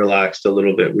have been relaxed a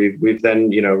little bit. We've then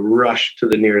rushed to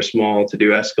the nearest mall to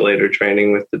do escalator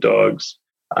training with the dogs.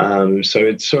 So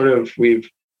it's sort of we've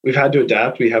had to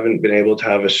adapt. We haven't been able to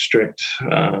have a strict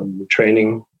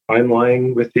training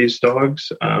timeline with these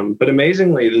dogs, but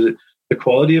amazingly, the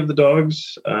quality of the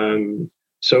dogs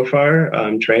so far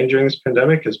trained during this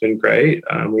pandemic has been great.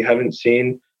 We haven't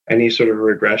seen any sort of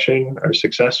regression. Our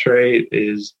success rate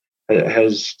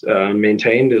has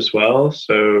maintained as well.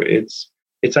 So it's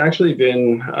actually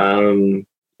been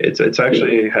it's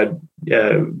actually had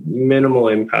minimal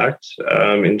impact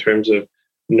in terms of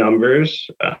numbers.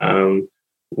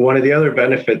 One of the other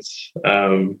benefits,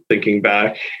 thinking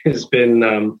back, has been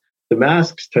the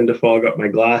masks tend to fog up my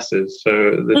glasses.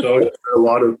 So the dogs have a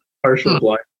lot of partial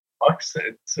blind spots.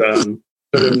 It's sort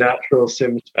of natural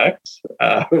sim specs.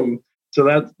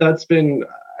 So that's been,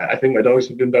 I think my dogs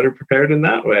have been better prepared in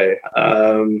that way.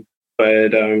 And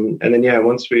then,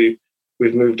 once we've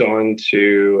moved on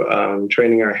to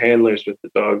training our handlers with the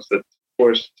dogs, that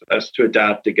forced us to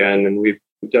adapt again. And we've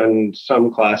done some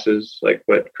classes like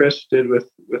what Chris did with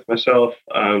myself,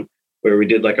 where we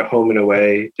did like a home and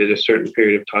away, did a certain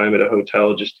period of time at a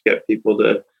hotel just to get people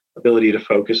the ability to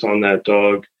focus on that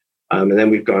dog. And then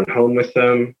we've gone home with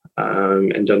them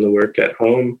and done the work at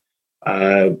home.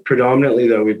 Predominantly,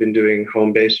 though, we've been doing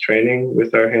home-based training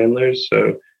with our handlers.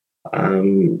 So,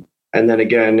 and then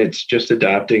again, it's just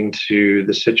adapting to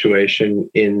the situation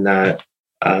in that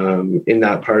in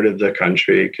that part of the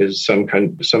country, because some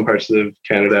parts of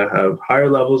Canada have higher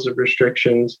levels of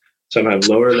restrictions, some have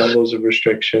lower levels of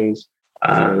restrictions.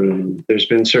 There's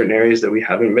been certain areas that we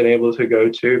haven't been able to go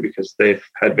to because they've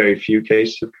had very few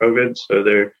cases of COVID, so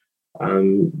they're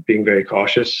being very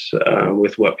cautious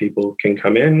with what people can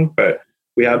come in. But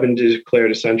we have been declared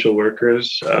essential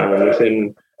workers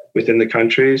within the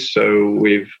country, so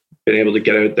we've been able to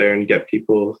get out there and get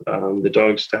people, the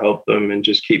dogs, to help them and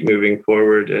just keep moving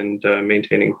forward and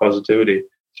maintaining positivity.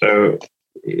 So,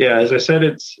 yeah, as I said,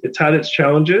 it's had its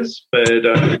challenges, but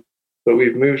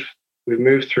we've moved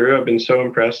through. I've been so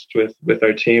impressed with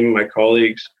our team, my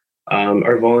colleagues.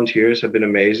 Our volunteers have been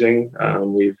amazing.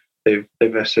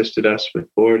 They've assisted us with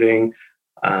boarding,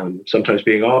 sometimes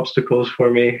being obstacles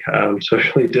for me,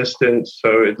 socially distanced.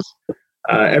 So it's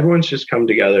everyone's just come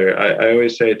together. I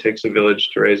always say it takes a village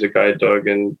to raise a guide dog,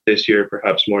 and this year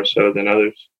perhaps more so than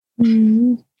others.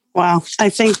 Mm-hmm. Wow, I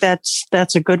think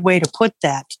that's a good way to put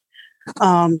that,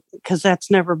 because that's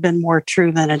never been more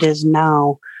true than it is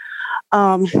now.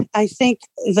 I think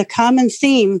the common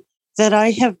theme that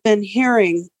I have been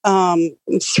hearing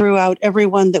throughout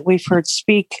everyone that we've heard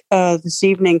speak this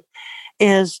evening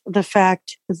is the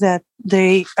fact that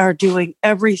they are doing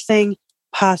everything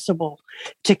possible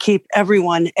to keep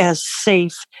everyone as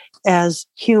safe as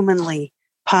humanly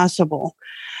possible.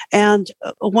 And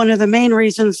one of the main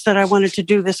reasons that I wanted to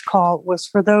do this call was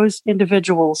for those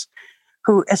individuals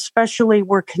who especially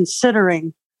were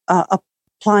considering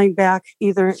applying back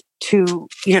either to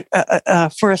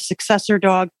for a successor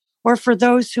dog, or for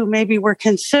those who maybe were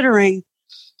considering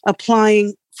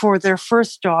applying for their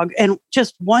first dog and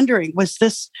just wondering, was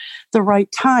this the right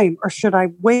time or should I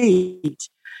wait?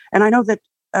 And I know that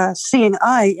Seeing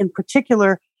Eye in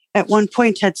particular at one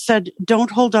point had said,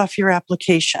 don't hold off your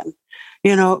application.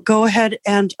 Go ahead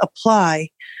and apply,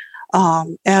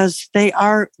 as they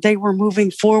were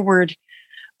moving forward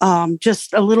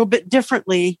just a little bit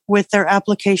differently with their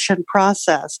application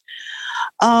process.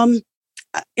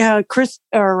 Chris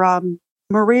or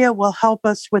Maria will help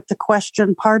us with the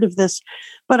question part of this,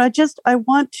 but I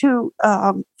want to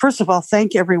first of all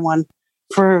thank everyone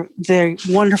for their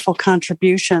wonderful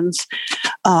contributions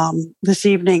this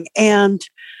evening. And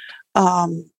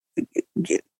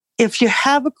if you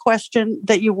have a question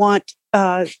that you want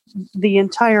the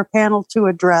entire panel to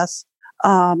address,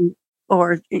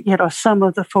 or some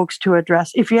of the folks to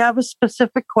address, if you have a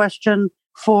specific question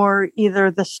for either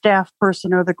the staff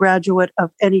person or the graduate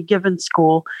of any given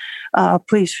school,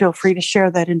 please feel free to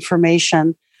share that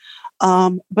information.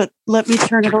 But let me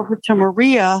turn it over to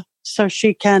Maria so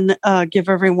she can give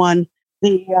everyone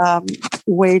the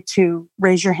way to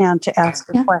raise your hand to ask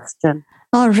a question.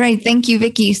 All right. Thank you,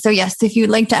 Vicki. So yes, if you'd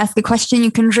like to ask a question,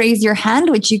 you can raise your hand,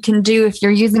 which you can do if you're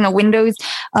using a Windows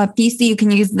PC. You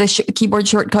can use the keyboard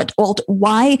shortcut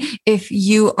Alt-Y. If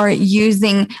you are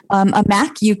using a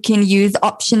Mac, you can use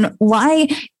Option Y.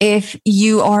 If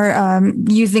you are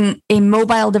using a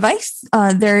mobile device,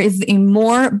 there is a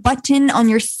More button on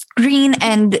your screen.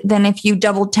 And then if you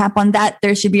double tap on that,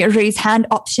 there should be a raise hand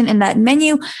option in that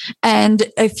menu. And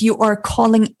if you are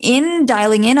dialing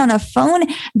in on a phone,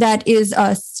 that is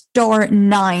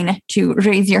 *9 to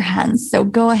raise your hands. So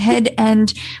go ahead,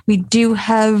 and we do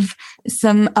have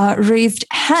some raised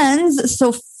hands.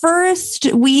 So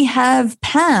first we have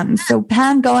Pam. So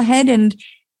Pam, go ahead and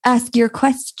ask your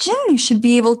question. You should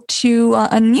be able to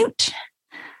unmute.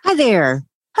 Hi there.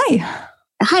 Hi.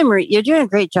 Hi, Marie. You're doing a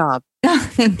great job.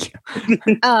 Thank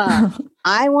you.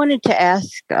 I wanted to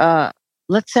ask,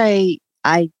 let's say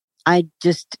I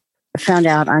just found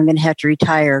out I'm going to have to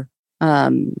retire.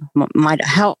 How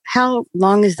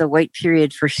long is the wait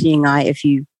period for Seeing Eye if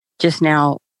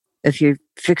you're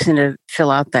fixing to fill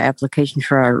out the application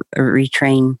for a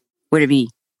retrain? Would it be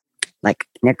like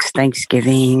next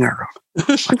Thanksgiving or?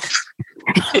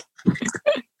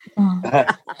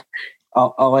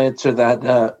 I'll answer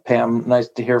that, Pam. Nice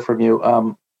to hear from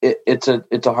you. It's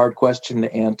a hard question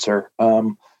to answer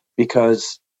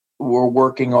because we're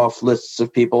working off lists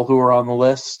of people who are on the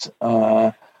list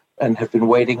and have been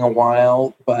waiting a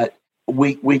while. But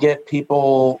we get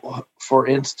people, for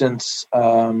instance,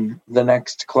 the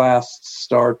next class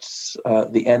starts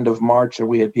the end of March, and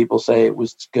we had people say it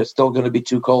was still going to be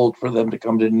too cold for them to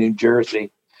come to New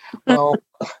Jersey. Well,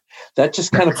 that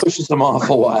just kind of pushes them off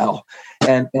a while.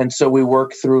 And so we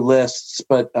work through lists,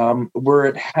 but we're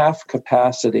at half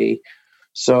capacity.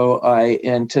 So I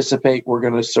anticipate we're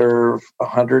going to serve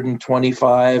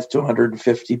 125 to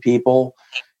 150 people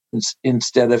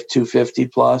instead of 250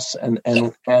 plus. And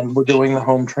we're doing the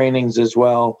home trainings as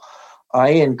well. I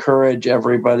encourage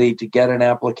everybody to get an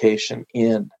application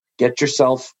in. get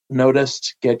yourself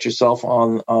noticed, get yourself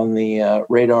on the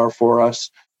radar for us,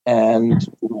 and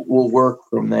we'll work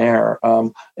from there.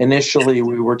 Initially,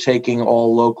 we were taking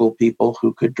all local people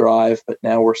who could drive, but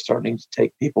now we're starting to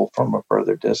take people from a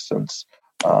further distance.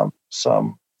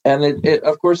 Some, and it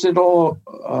of course, it all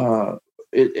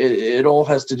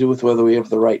has to do with whether we have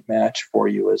the right match for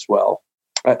you as well.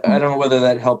 I don't know whether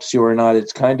that helps you or not.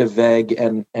 It's kind of vague,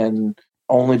 and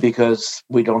only because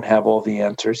we don't have all the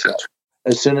answers yet.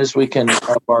 As soon as we can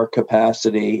up our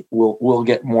capacity, we'll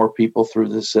get more people through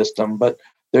the system. But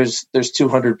there's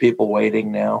 200 people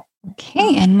waiting now.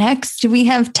 Okay, and next we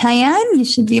have Tyann. You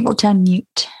should be able to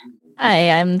unmute. Hi,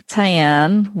 I'm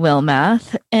Tyann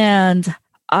Wilmath, and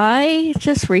I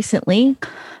just recently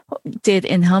did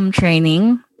in-home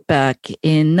training back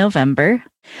in November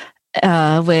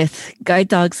with Guide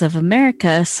Dogs of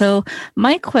America. So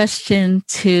my question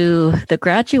to the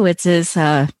graduates is,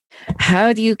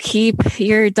 how do you keep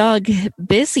your dog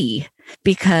busy?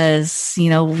 Because,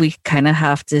 we kind of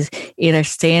have to either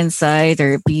stay inside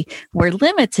or we're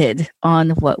limited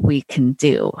on what we can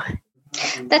do.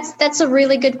 That's a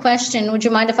really good question. Would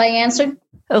you mind if I answered?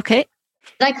 Okay.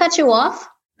 Did I cut you off?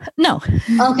 No.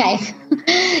 Okay.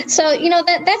 So,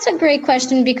 that's a great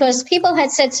question, because people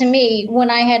had said to me when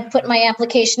I had put my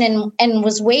application in and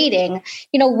was waiting,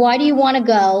 why do you want to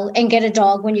go and get a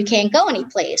dog when you can't go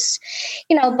anyplace?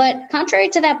 But contrary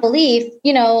to that belief,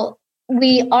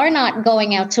 we are not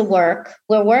going out to work.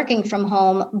 We're working from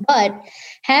home, but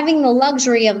having the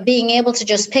luxury of being able to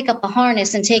just pick up a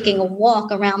harness and taking a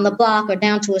walk around the block or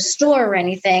down to a store or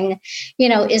anything,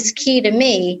 is key to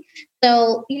me.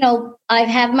 So, I've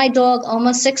had my dog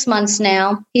almost 6 months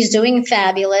now. He's doing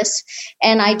fabulous.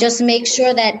 And I just make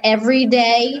sure that every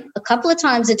day, a couple of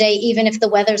times a day, even if the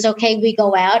weather's okay, we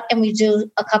go out and we do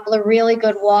a couple of really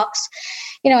good walks,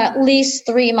 at least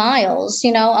 3 miles.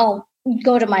 I'll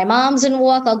go to my mom's and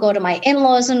walk. I'll go to my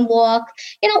in-laws and walk,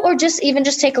 or just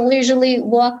take a leisurely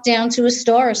walk down to a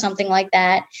store or something like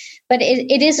that. But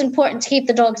it is important to keep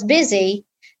the dogs busy.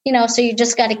 So you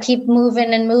just got to keep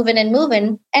moving and moving and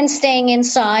moving and staying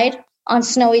inside on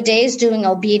snowy days, doing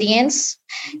obedience,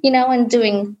 and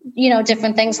doing,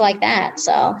 different things like that.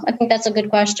 So I think that's a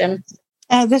good question.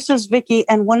 This is Vicki.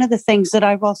 And one of the things that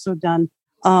I've also done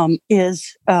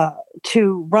is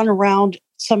to run around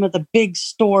some of the big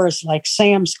stores like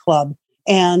Sam's Club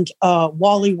and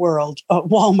Wally World,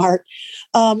 Walmart,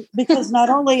 because not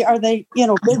only are they,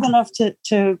 big enough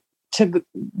to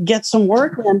get some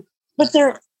work in, but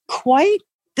they're quite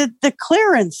the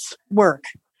clearance work.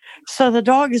 So the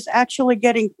dog is actually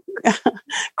getting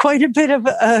quite a bit of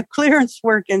clearance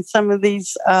work in some of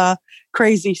these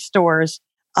crazy stores.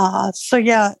 So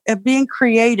yeah, being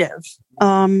creative.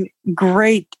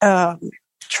 Great,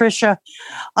 Tricia.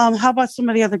 How about some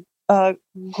of the other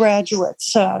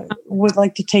graduates would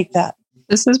like to take that?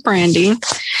 This is Brandy.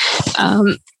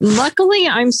 Luckily,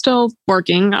 I'm still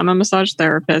working. I'm a massage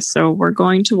therapist, so we're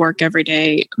going to work every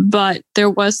day. But there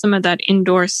was some of that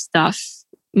indoor stuff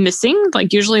missing.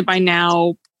 Like usually by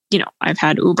now, I've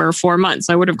had Uber 4 months.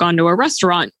 I would have gone to a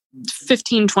restaurant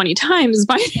 15, 20 times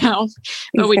by now.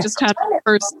 But we just had our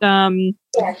first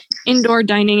indoor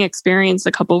dining experience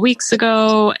a couple weeks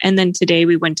ago. And then today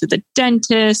we went to the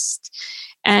dentist.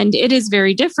 And it is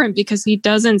very different because he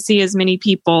doesn't see as many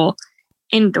people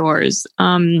indoors.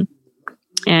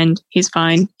 And he's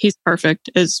fine. He's perfect,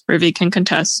 as Rivi can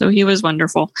contest. So he was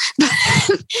wonderful.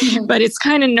 But it's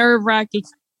kind of nerve-wracking,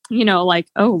 like,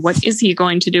 oh, what is he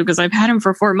going to do? Because I've had him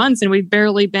for 4 months and we've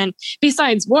barely been,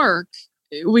 besides work,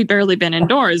 we've barely been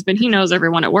indoors, but he knows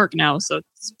everyone at work now. So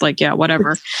it's like, yeah,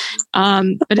 whatever.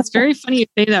 But it's very funny you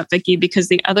say that, Vicki, because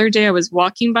the other day I was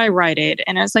walking by Rite Aid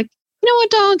and I was like, you know what,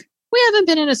 dog? We haven't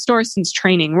been in a store since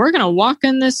training. We're going to walk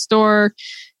in this store,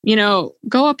 go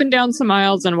up and down some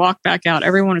aisles and walk back out.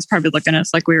 Everyone was probably looking at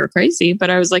us like we were crazy, but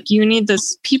I was like, you need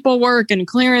this people work and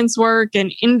clearance work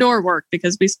and indoor work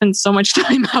because we spend so much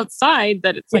time outside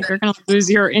that it's like you're going to lose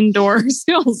your indoor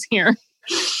skills here.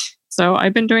 So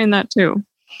I've been doing that too.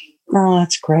 Oh,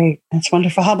 that's great. That's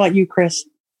wonderful. How about you, Chris?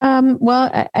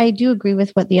 Well, I do agree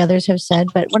with what the others have said,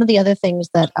 but one of the other things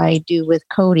that I do with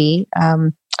Cody,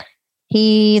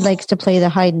 he likes to play the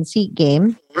hide and seek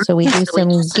game. So we do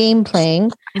some game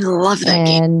playing. I love that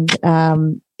game.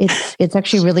 And it's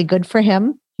actually really good for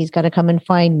him. He's got to come and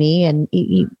find me. And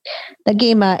that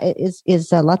game is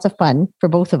lots of fun for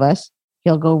both of us.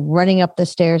 He'll go running up the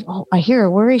stairs. Oh, I hear her.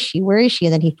 Where is she? Where is she?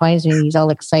 And then he finds me and he's all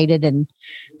excited. And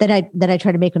then I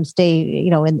try to make him stay,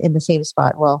 in the same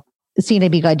spot. Well,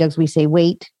 CNIB Guide Dogs, we say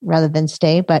wait rather than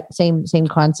stay, but same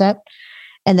concept.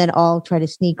 And then I'll try to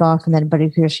sneak off. And then, but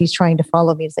if she's trying to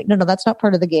follow me, it's like, no, that's not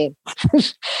part of the game.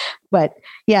 But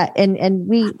yeah. And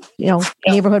we,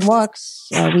 neighborhood walks,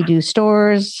 we do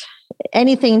stores,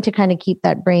 anything to kind of keep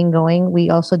that brain going. We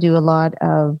also do a lot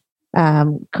of,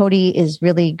 Cody is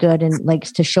really good and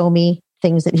likes to show me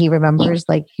things that he remembers.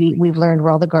 Like we've learned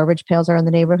where all the garbage pails are in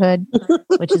the neighborhood,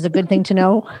 which is a good thing to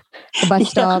know. The bus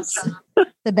stops,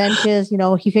 the benches,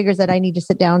 he figures that I need to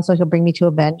sit down. So he'll bring me to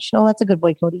a bench. Oh, that's a good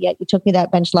boy, Cody. Yeah, you took me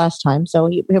that bench last time. So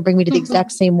he'll bring me to the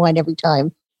exact same one every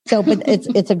time. So, but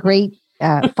it's a great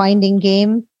finding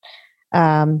game.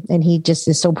 And he just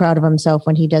is so proud of himself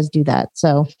when he does do that.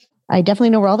 So I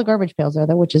definitely know where all the garbage pails are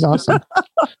though, which is awesome.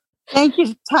 Thank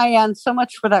you, Tyann, so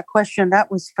much for that question.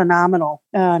 That was phenomenal.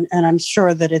 And I'm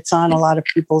sure that it's on a lot of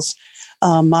people's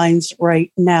minds right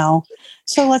now.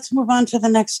 So let's move on to the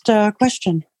next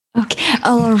question. Okay.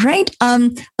 All right.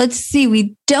 Let's see.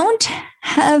 We don't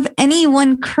have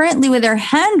anyone currently with their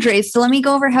hand raised. So let me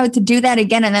go over how to do that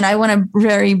again. And then I want to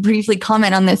very briefly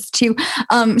comment on this too.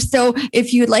 So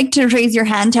if you'd like to raise your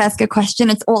hand to ask a question,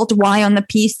 it's Alt-Y on the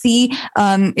PC.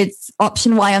 It's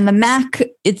Option Y on the Mac.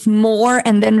 It's More,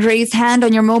 and then raise hand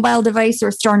on your mobile device, or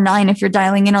 *9 if you're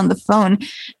dialing in on the phone.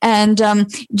 And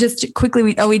just quickly,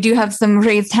 we do have some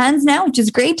raised hands now, which is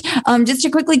great. Just to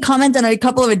quickly comment on a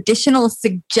couple of additional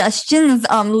suggestions.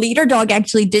 Leader Dog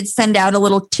actually did send out a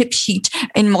little tip sheet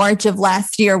in March of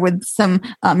last year with some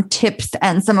tips,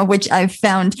 and some of which I've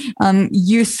found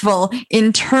useful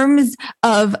in terms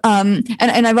of, and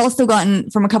I've also gotten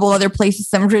from a couple other places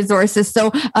some resources.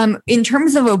 So in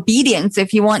terms of obedience,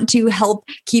 if you want to help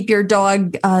keep your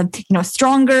dog,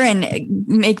 stronger and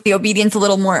make the obedience a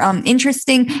little more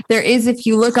interesting, there is, if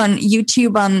you look on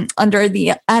YouTube under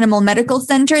the Animal Medical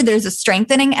Center, there's a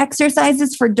strengthening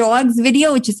exercises for dogs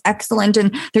video, which is excellent.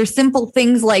 And there's simple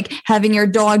things like having your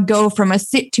dog go from a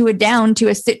sit to a down to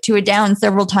a sit to a down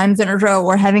several times in a row,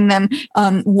 or having them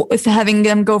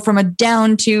go from a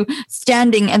down to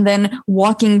standing and then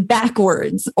walking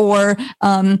backwards, or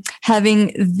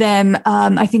having them,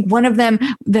 I think one of them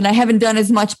that I haven't done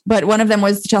as much, but one of them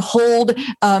was to hold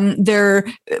their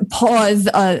paws,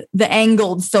 the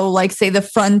angled, so like say the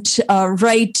front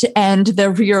right and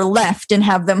the rear left, and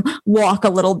have them walk a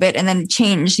little bit and then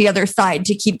change the other side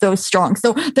to keep those strong.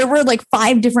 So there were like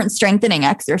 5 different strengthening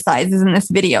exercises in this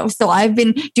video. So I've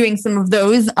been doing some of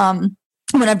those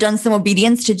when I've done some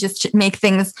obedience to just make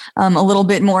things a little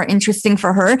bit more interesting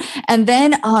for her. And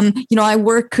then, I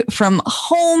work from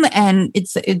home, and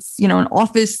it's an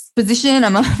office position.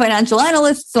 I'm a financial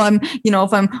analyst. So I'm,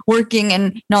 if I'm working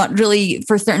and not really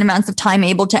for certain amounts of time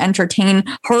able to entertain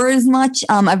her as much,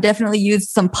 I've definitely used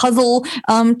some puzzle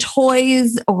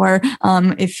toys, or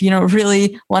if,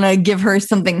 really want to give her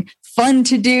something fun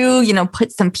to do,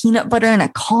 put some peanut butter in a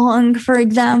Kong, for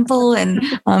example, and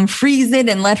freeze it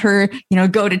and let her,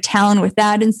 go to town with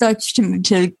that and such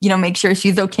to make sure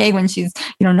she's okay when she's,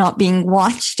 not being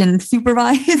watched and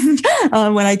supervised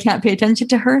when I can't pay attention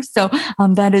to her. So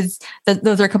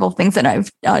those are a couple of things that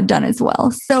I've done as well.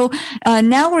 So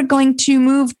now we're going to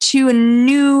move to a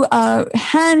new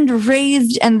hand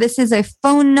raised, and this is a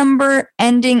phone number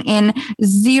ending in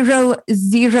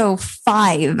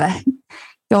 005.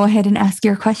 Go ahead and ask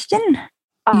your question.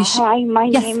 Hi, my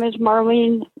name is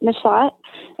Marlene Massat,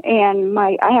 and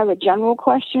I have a general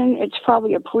question. It's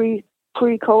probably a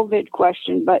pre-COVID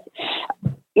question, but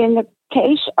in the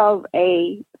case of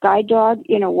a guide dog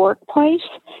in a workplace,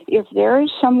 if there is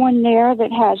someone there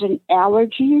that has an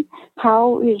allergy,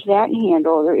 how is that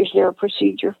handled, or is there a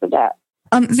procedure for that?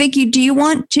 Vicki, do you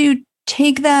want to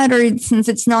take that, or since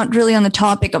it's not really on the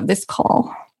topic of this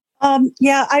call?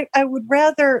 I would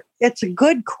rather, it's a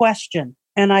good question,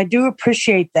 and I do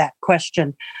appreciate that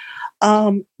question.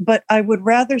 But I would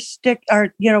rather stick,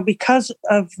 because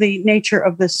of the nature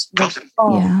of this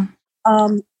call,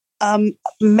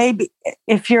 maybe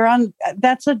if you're on,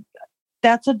 that's a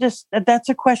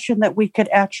question that we could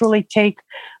actually take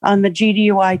on the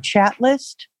GDUI chat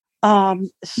list.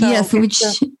 Yes,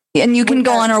 and you can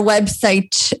go on our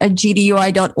website,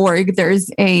 gdui.org.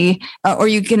 There's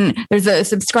there's a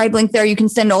subscribe link there. You can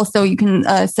send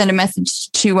a message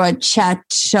to chat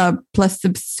plus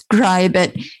subscribe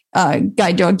at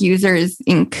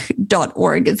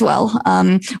guidedogusersinc.org as well.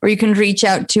 Or you can reach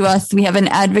out to us. We have an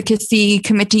advocacy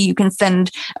committee. You can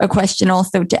send a question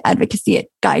also to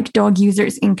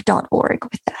advocacy@guidedogusersinc.org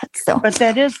with that. So, but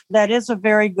that is a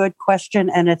very good question,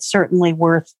 and it's certainly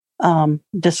worth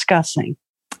discussing.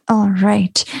 All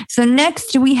right. So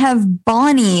next we have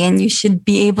Bonnie, and you should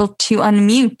be able to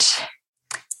unmute.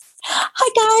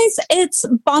 Hi, guys. It's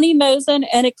Bonnie Mosen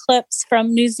and Eclipse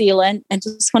from New Zealand. And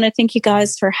just want to thank you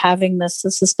guys for having this.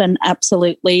 This has been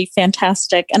absolutely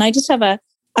fantastic. And I just have a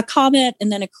comment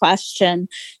and then a question.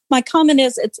 My comment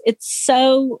is it's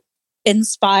so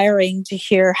inspiring to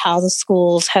hear how the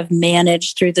schools have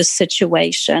managed through this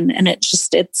situation. And it's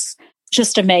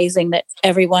just amazing that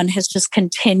everyone has just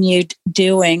continued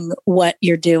doing what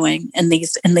you're doing in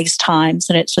these times.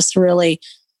 And it just really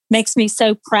makes me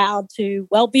so proud to,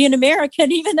 be an American,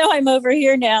 even though I'm over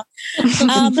here now.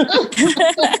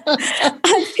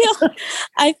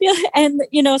 I feel, and,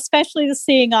 especially the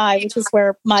Seeing Eye, which is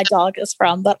where my dog is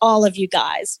from, but all of you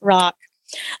guys rock.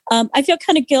 I feel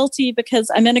kind of guilty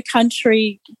because I'm in a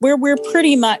country where we're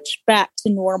pretty much back to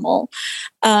normal.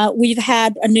 We've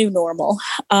had a new normal.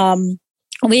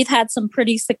 We've had some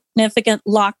pretty significant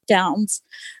lockdowns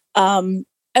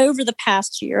over the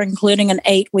past year, including an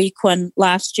 8-week one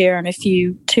last year and a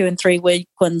few 2 and 3 week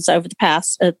ones over the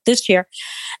past this year.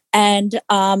 And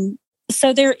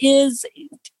so there is,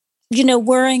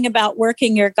 worrying about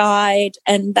working your guide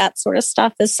and that sort of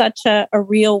stuff is such a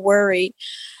real worry.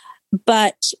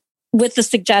 But with the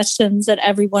suggestions that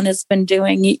everyone has been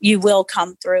doing, you will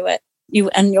come through it.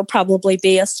 You'll probably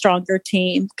be a stronger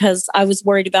team, because I was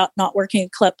worried about not working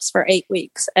Eclipse for 8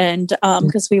 weeks, and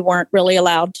because we weren't really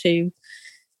allowed to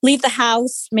leave the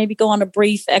house, maybe go on a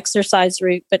brief exercise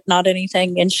route, but not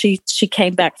anything. And she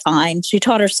came back fine. She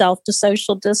taught herself to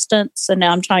social distance, and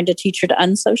now I'm trying to teach her to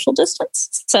unsocial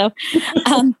distance. So,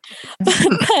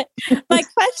 but my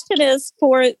question is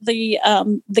for the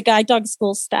guide dog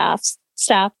school staff,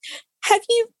 have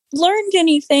you learned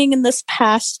anything in this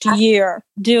past year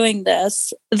doing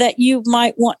this that you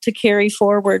might want to carry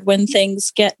forward when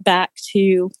things get back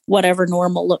to whatever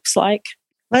normal looks like?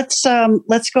 Let's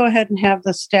go ahead and have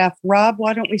the staff. Rob,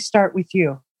 why don't we start with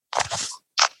you?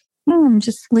 I'm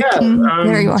just looking.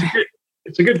 There you are.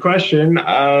 It's a good question.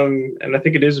 And I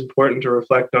think it is important to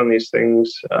reflect on these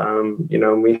things.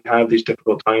 We have these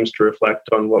difficult times to reflect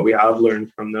on what we have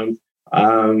learned from them.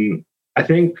 I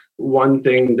think one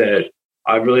thing that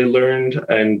I've really learned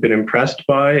and been impressed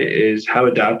by is how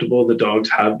adaptable the dogs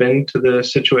have been to the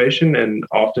situation and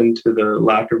often to the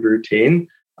lack of routine.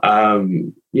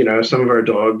 Some of our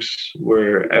dogs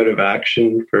were out of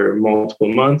action for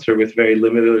multiple months or with very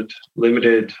limited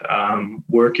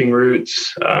working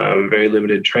routes, very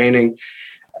limited training.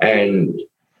 And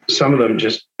some of them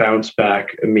just bounced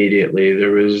back immediately.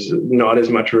 There was not as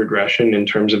much regression in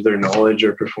terms of their knowledge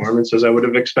or performance as I would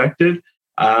have expected.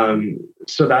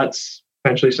 So that's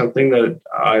potentially something that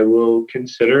I will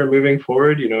consider moving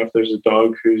forward. If there's a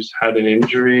dog who's had an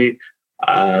injury,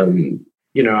 I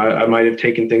might have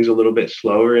taken things a little bit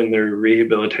slower in their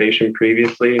rehabilitation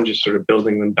previously and just sort of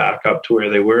building them back up to where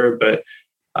they were. But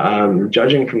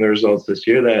judging from the results this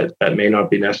year, that may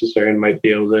not be necessary and might be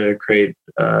able to create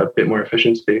a bit more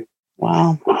efficiency.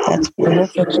 Wow, that's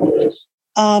terrific.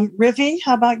 Rivi,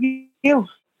 how about you?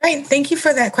 Right, thank you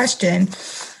for that question.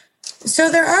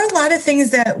 So there are a lot of things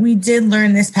that we did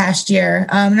learn this past year.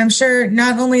 And I'm sure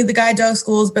not only the guide dog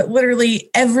schools, but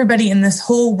literally everybody in this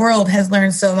whole world has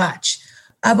learned so much.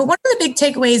 But one of the big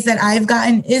takeaways that I've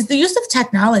gotten is the use of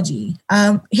technology.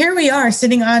 Here we are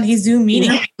sitting on a Zoom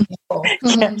meeting.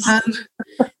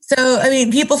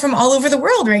 People from all over the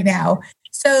world right now.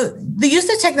 So the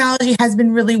use of technology has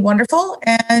been really wonderful.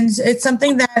 And it's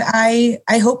something that I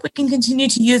hope we can continue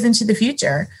to use into the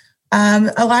future.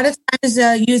 A lot of times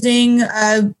using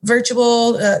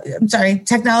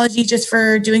technology just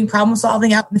for doing problem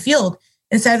solving out in the field,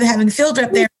 instead of having a field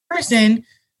rep there in person,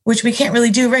 which we can't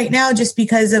really do right now just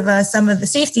because of some of the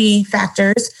safety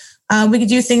factors. We could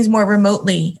do things more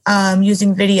remotely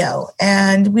using video.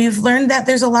 And we've learned that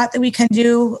there's a lot that we can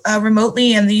do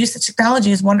remotely, and the use of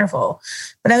technology is wonderful.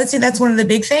 But I would say that's one of the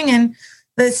big thing. And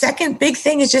the second big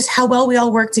thing is just how well we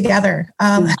all work together.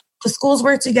 How the schools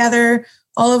work together,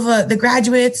 all of the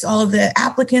graduates, all of the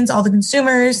applicants, all the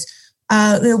consumers.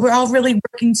 We're all really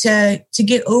working to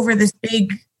get over this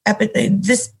big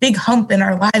hump in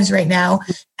our lives right now.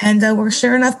 And we're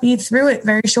sure enough be through it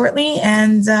very shortly.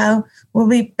 And we'll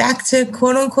be back to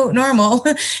quote unquote normal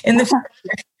in the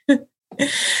future.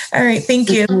 All right. Thank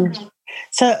you.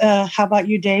 So how about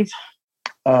you, Dave?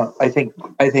 I think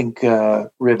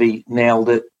Rivi nailed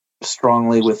it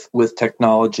strongly with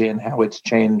technology and how it's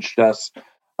changed us.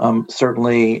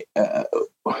 Certainly,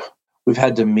 we've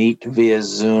had to meet via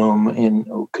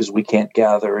Zoom because we can't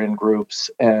gather in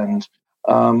groups, and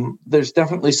there's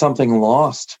definitely something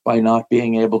lost by not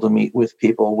being able to meet with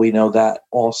people. We know that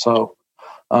also.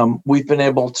 We've been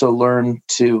able to learn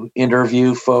to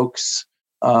interview folks,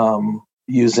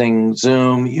 using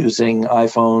Zoom, using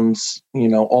iPhones,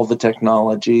 all the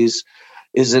technologies.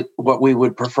 Is it what we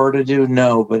would prefer to do?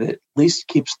 No, but it at least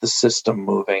keeps the system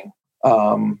moving.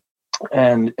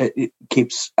 And it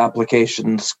keeps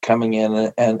applications coming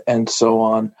in and so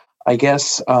on. I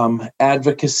guess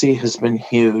advocacy has been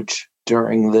huge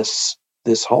during this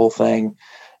whole thing.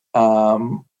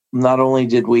 Not only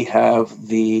did we have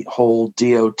the whole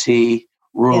DOT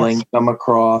ruling come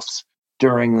across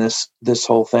during this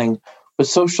whole thing, but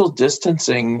social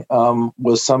distancing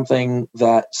was something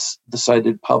that the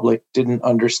sighted public didn't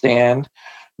understand,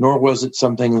 nor was it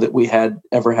something that we had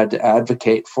ever had to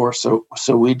advocate for. So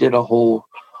we did a whole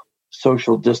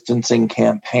social distancing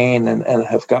campaign and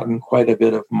have gotten quite a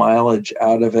bit of mileage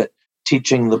out of it,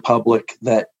 teaching the public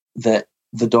that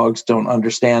the dogs don't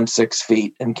understand 6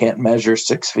 feet and can't measure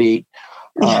 6 feet,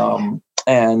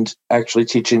 and actually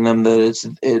teaching them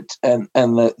that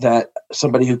that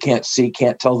somebody who can't see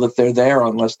can't tell that they're there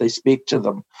unless they speak to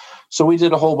them. So we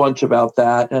did a whole bunch about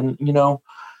that, and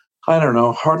I don't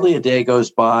know, hardly a day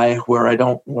goes by where I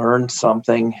don't learn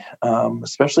something,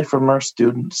 especially from our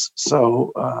students.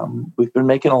 So we've been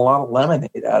making a lot of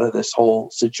lemonade out of this whole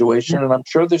situation, and I'm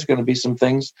sure there's going to be some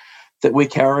things that we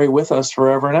carry with us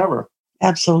forever and ever.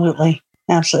 Absolutely.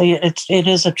 It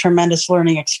is a tremendous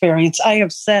learning experience. I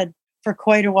have said for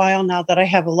quite a while now that I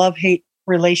have a love-hate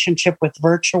relationship with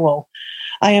virtual.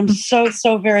 I am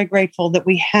so very grateful that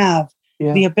we have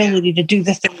the ability to do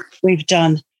the things we've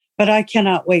done. But I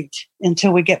cannot wait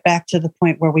until we get back to the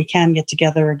point where we can get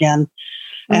together again,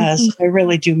 as I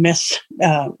really do miss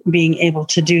being able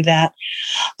to do that.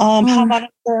 How about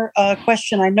another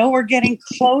question? I know we're getting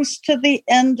close to the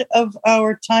end of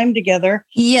our time together.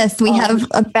 Yes, we have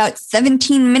about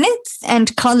 17 minutes.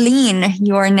 And Colleen,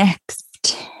 you're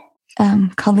next.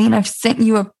 Colleen, I've sent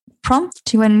you a prompt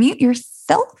to unmute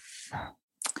yourself.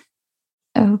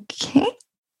 Okay.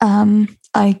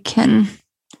 I can...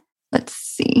 Let's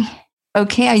see.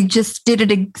 Okay, I just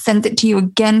sent it to you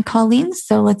again, Colleen.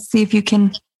 So let's see if you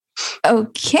can.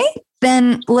 Okay,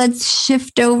 then let's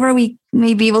shift over. We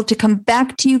may be able to come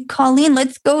back to you, Colleen.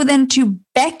 Let's go then to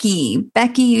Becky.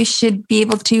 Becky, you should be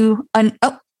able to.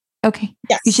 Okay.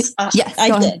 Yes. You should, yes,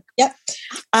 I did.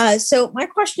 Yep. So my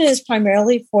question is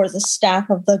primarily for the staff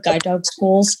of the guide dog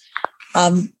schools.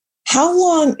 How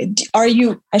long are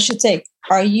you?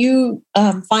 Are you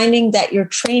finding that your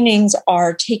trainings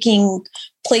are taking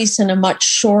place in a much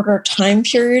shorter time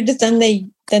period than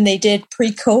they did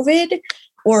pre-COVID,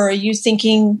 or are you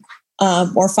thinking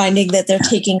or finding that they're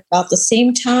taking about the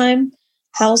same time?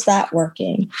 How's that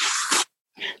working?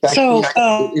 So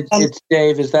it's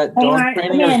Dave. Is that dog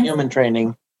training or human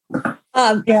training?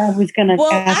 I was going to.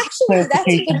 Well, ask actually, that's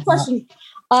a good question.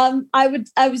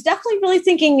 I was definitely really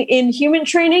thinking in human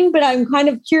training, but I'm kind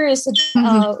of curious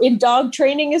in dog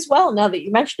training as well, now that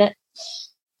you mentioned it.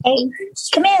 Hey,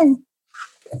 come in.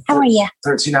 How are you?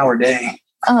 13-hour day.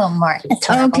 Oh, Mark.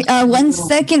 Okay, 1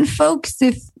 second, folks.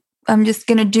 If I'm just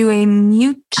going to do a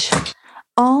mute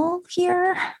all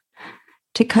here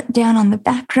to cut down on the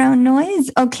background noise.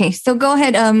 Okay, so go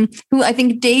ahead. I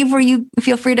think Dave,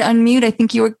 feel free to unmute. I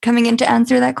think you were coming in to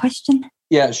answer that question.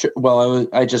 Yeah, sure. Well,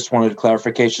 I just wanted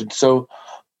clarification. So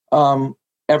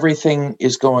everything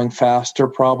is going faster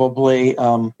probably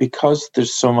because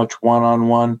there's so much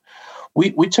one-on-one.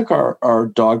 We took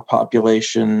our dog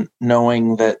population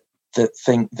knowing that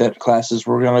classes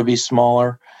were going to be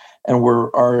smaller, and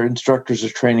our instructors are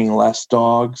training less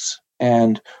dogs,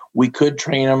 and we could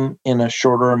train them in a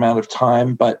shorter amount of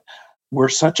time, but we're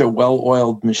such a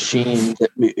well-oiled machine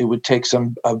that it would take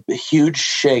a huge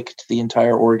shake to the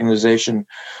entire organization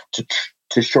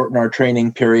to shorten our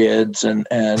training periods and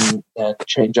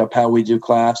change up how we do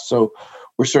class. So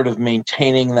we're sort of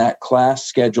maintaining that class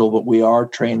schedule, but we are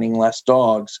training less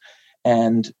dogs,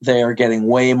 and they are getting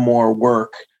way more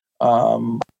work,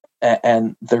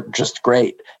 and they're just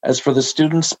great. As for the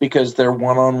students, because they're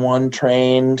one-on-one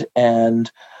trained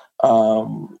and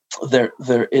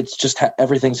it's just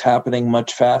everything's happening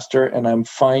much faster, and I'm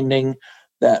finding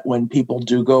that when people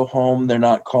do go home, they're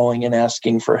not calling and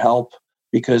asking for help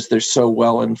because they're so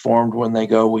well informed when they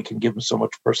go. We can give them so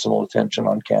much personal attention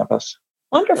on campus.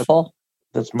 Wonderful.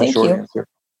 That's my short answer.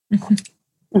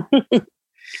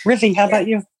 Riffy, how about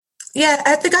you? Yeah,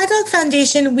 at the Guide Dog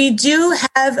Foundation, we do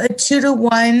have a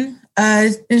 2-to-1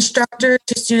 instructor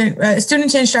to student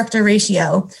to instructor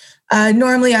ratio.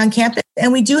 Normally on campus,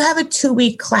 and we do have a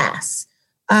 2-week class.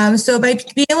 So by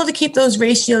being able to keep those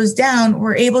ratios down,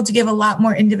 we're able to give a lot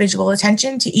more individual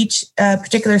attention to each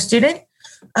particular student.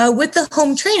 With the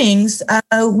home trainings,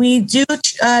 we do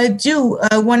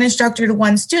one instructor to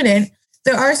one student.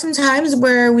 There are some times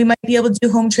where we might be able to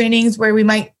do home trainings where we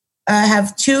might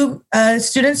have two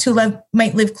students who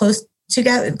might live close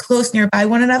nearby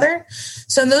one another.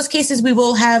 So in those cases, we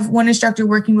will have one instructor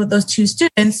working with those two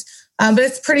students, but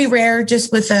it's pretty rare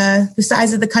just with the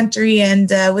size of the country and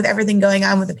with everything going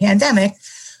on with the pandemic.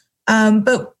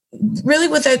 But really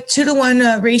with a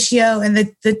 2-to-1 ratio and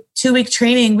the 2-week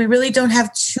training, we really don't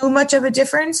have too much of a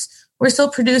difference. We're still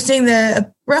producing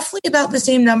roughly about the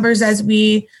same numbers as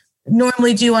we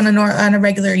normally do on a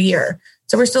regular year.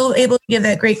 So we're still able to give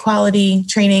that great quality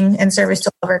training and service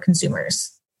to all of our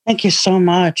consumers. Thank you so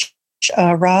much.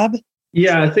 Rob?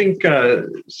 Yeah, I think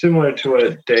similar to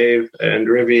what Dave and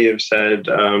Rivi have said,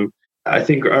 I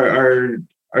think our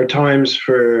times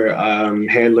for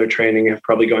handler training have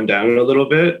probably gone down a little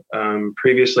bit.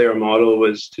 Previously, our model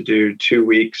was to do 2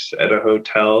 weeks at a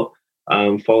hotel,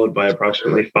 followed by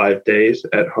approximately 5 days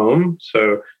at home.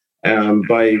 So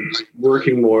by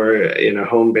working more in a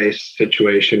home-based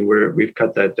situation, we've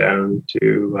cut that down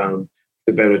to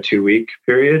about a 2-week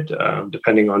period,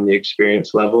 depending on the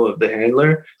experience level of the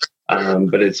handler.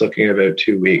 But it's looking at about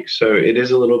 2 weeks. So it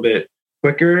is a little bit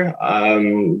quicker,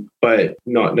 but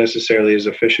not necessarily as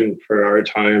efficient for our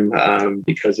time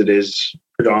because it is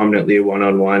predominantly a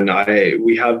one-on-one.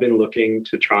 We have been looking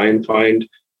to try and find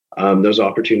those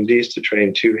opportunities to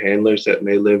train 2 handlers that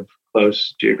may live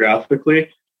close geographically,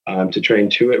 to train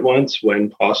 2 at once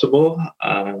when possible,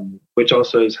 which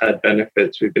also has had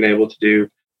benefits. We've been able to do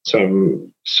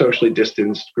some socially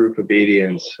distanced group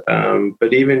obedience,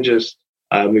 but even just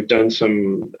we've done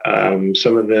some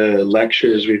of the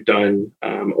lectures we've done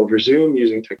over Zoom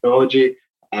using technology,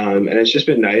 and it's just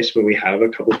been nice when we have a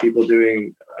couple of people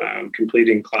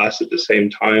completing class at the same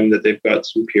time that they've got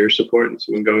some peer support and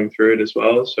someone going through it as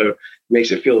well. So it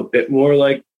makes it feel a bit more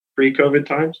like pre-COVID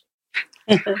times.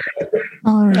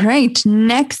 All right.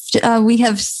 Next, we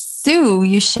have Sue.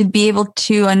 You should be able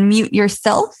to unmute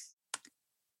yourself.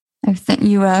 I've sent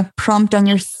you a prompt on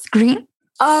your screen.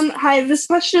 Hi, this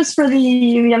question is for the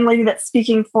young lady that's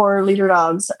speaking for Leader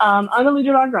Dogs. I'm a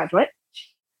Leader Dog graduate.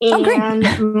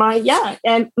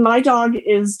 And my dog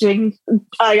is doing,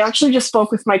 I actually just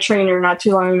spoke with my trainer not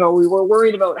too long ago. We were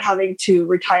worried about having to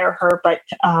retire her, but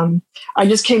I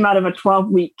just came out of a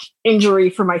 12-week injury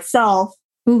for myself.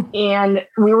 Ooh. And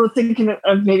we were thinking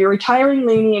of maybe retiring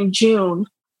Lainey in June.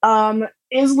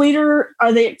 Is Leader,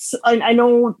 are they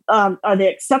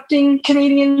accepting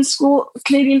Canadian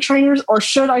trainers, or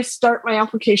should I start my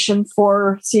application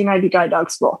for CNIB Guide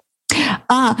Dog School?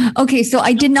 Okay. So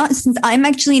I did not, since I'm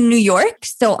actually in New York,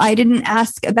 so I didn't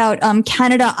ask about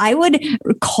Canada. I would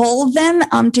call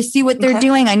them to see what they're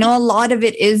doing. I know a lot of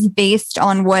it is based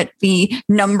on what the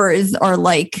numbers are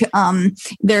like.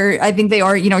 I think they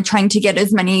are, trying to get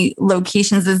as many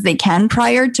locations as they can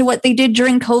prior to what they did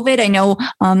during COVID. I know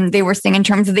they were saying in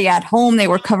terms of the at home, they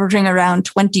were covering around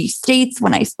 20 states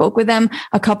when I spoke with them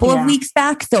a couple of weeks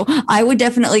back. So I would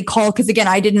definitely call, because again,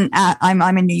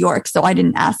 I'm in New York, so I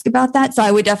didn't ask about that. So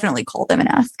I would definitely call them and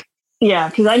ask. Yeah,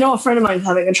 because I know a friend of mine is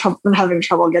having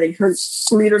trouble getting her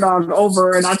Leader dog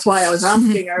over, and that's why I was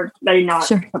asking: Are they not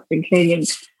accepting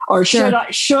Canadians, or should I?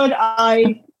 So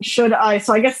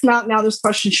I guess now this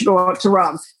question should go out to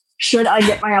Rob. Should I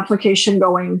get my application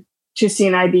going to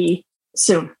CNIB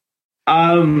soon?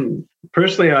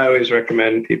 Personally, I always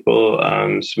recommend people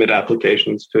submit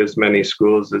applications to as many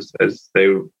schools as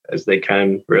they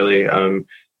can. Really.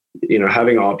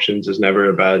 Having options is never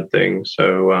a bad thing.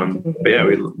 So, but yeah,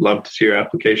 we'd love to see your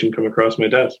application come across my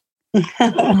desk.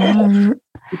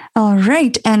 All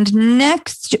right. And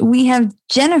next we have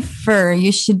Jennifer.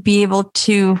 You should be able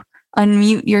to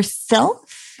unmute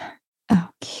yourself.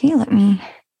 Okay,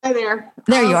 Hi there.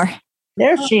 There you are.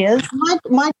 There she is.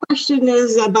 My question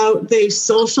is about the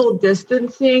social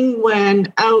distancing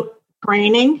when out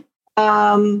training.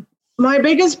 My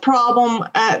biggest problem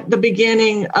at the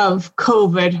beginning of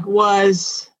COVID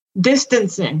was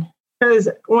distancing, because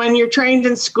when you're trained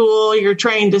in school, you're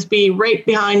trained to be right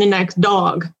behind the next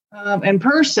dog in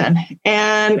person.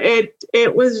 And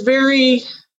it was very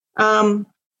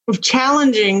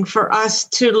challenging for us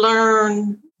to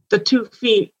learn the 2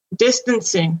 feet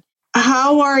distancing.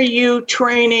 How are you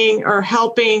training or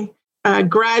helping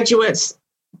graduates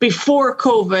before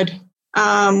COVID?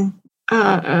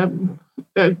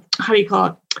 How do you call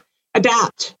it?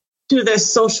 Adapt to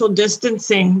this social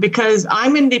distancing, because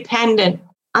I'm independent.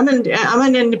 I'm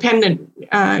an independent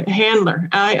handler.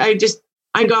 I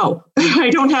go. I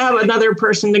don't have another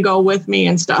person to go with me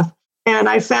and stuff. And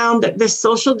I found that this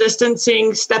social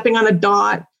distancing, stepping on a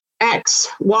dot, X,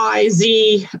 Y,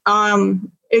 Z,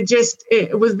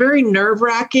 it was very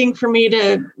nerve-wracking for me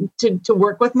to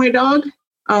work with my dog.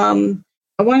 I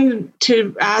wanted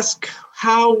to ask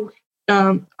how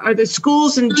are the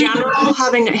schools in general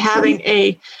having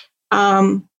a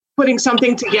putting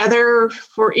something together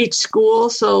for each school?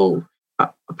 So a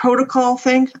protocol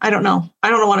thing? I don't know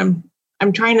what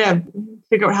I'm trying to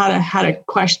figure out how to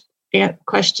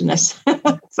question this.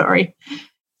 Sorry.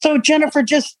 So Jennifer,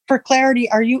 just for clarity,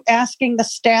 are you asking the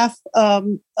staff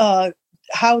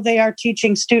how they are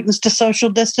teaching students to social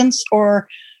distance, or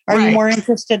are you more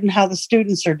interested in how the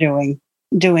students are doing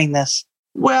this?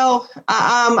 Well,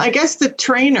 I guess the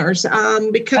trainers,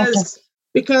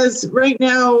 because right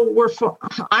now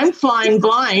I'm flying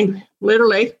blind,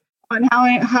 literally, on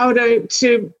how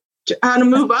to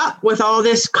move up with all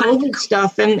this COVID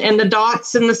stuff and the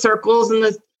dots and the circles and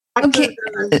the.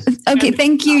 Okay.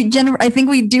 Thank you, Jennifer. I think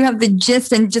we do have the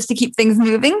gist, and just to keep things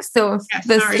moving. So if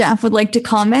the staff would like to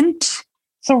comment.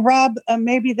 So Rob,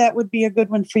 maybe that would be a good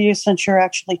one for you since you're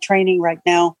actually training right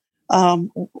now.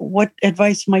 What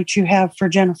advice might you have for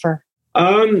Jennifer?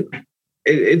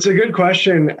 It's a good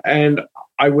question, and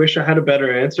I wish I had a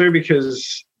better answer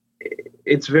because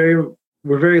we're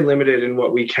very limited in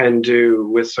what we can do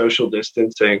with social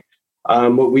distancing.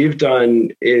 What we've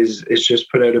done is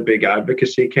just put out a big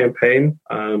advocacy campaign,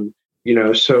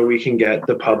 so we can get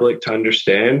the public to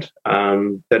understand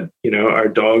that, our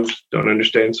dogs don't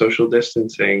understand social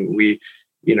distancing.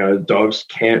 Dogs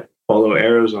can't follow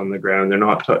arrows on the ground. They're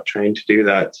not trained to do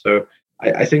that. So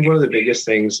I think one of the biggest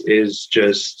things is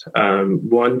just,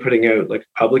 putting out like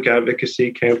a public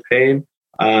advocacy campaign.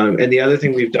 And the other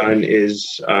thing we've done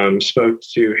is spoke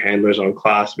to handlers on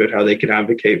class about how they can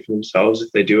advocate for themselves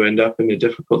if they do end up in a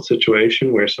difficult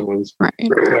situation where someone's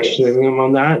questioning them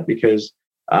on that. Because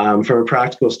from a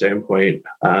practical standpoint,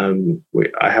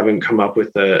 I haven't come up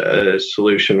with a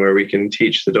solution where we can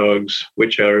teach the dogs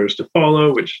which arrows to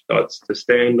follow, which dots to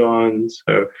stand on.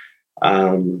 So,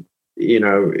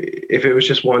 if it was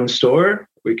just one store,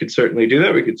 we could certainly do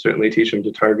that. We could certainly teach them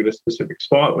to target a specific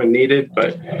spot when needed,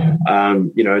 but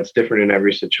it's different in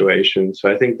every situation.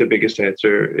 So I think the biggest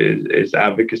answer is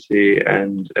advocacy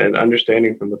and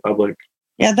understanding from the public.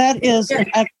 Yeah, that is an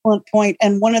excellent point.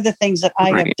 And one of the things that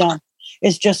I have done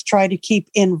is just try to keep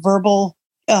in verbal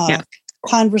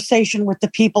conversation with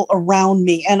the people around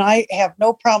me. And I have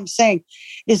no problem saying,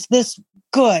 is this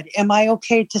good? Am I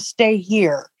okay to stay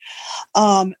here?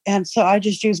 And so I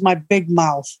just use my big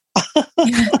mouth.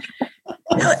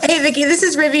 Hey, Vicki, this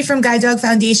is Rivi from Guide Dog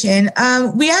Foundation.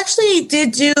 We actually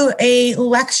did do a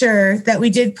lecture that we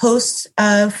did post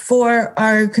for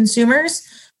our consumers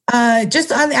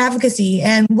just on advocacy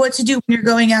and what to do when you're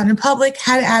going out in public,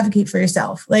 how to advocate for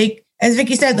yourself. Like, as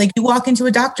Vicki said, like you walk into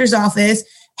a doctor's office,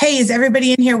 hey, is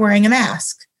everybody in here wearing a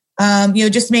mask?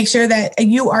 Just make sure that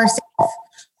you are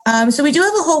safe. So we do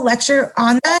have a whole lecture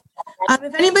on that.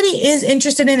 If anybody is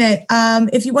interested in it,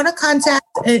 if you want to contact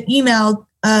an email,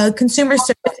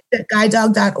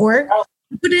 consumerservices@guidedog.org,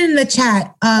 put it in the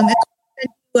chat.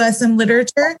 Some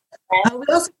literature. We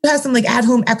also have some like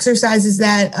at-home exercises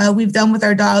that we've done with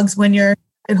our dogs when you're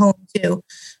at home too.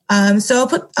 So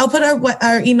I'll put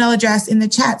our email address in the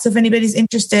chat. So if anybody's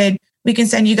interested, we can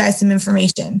send you guys some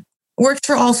information. It works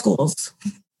for all schools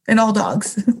and all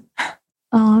dogs.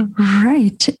 All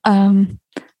right.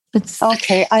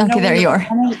 Okay. I know there you are.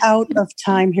 Running out of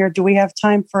time here. Do we have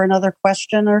time for another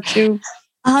question or two?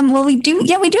 Well, we do.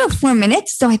 Yeah, we do have 4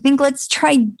 minutes. So I think let's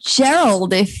try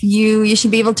Gerald. If you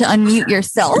should be able to unmute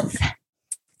yourself.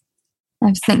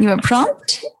 I've sent you a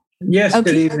prompt. Yes.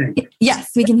 Okay. Good evening.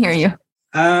 Yes, we can hear you.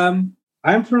 I'm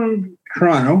from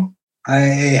Toronto. I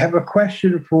have a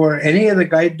question for any of the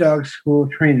guide dog school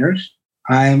trainers.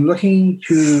 I'm looking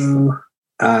to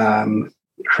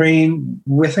train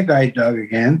with a guide dog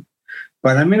again,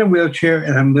 but I'm in a wheelchair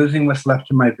and I'm losing what's left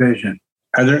of my vision.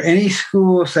 Are there any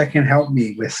schools that can help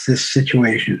me with this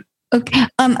situation? Okay.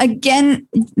 Again,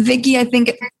 Vicki, I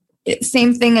think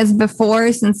same thing as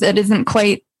before, since it isn't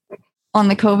quite on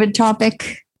the COVID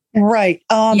topic. Right.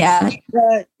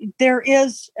 There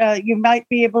is, you might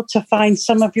be able to find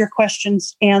some of your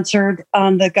questions answered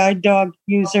on the Guide Dog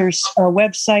users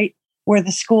website where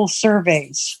the school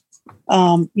surveys.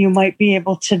 You might be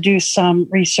able to do some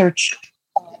research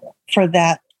for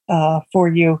that for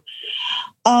you.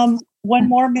 One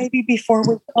more maybe before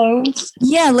we close.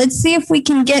 Yeah, let's see if we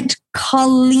can get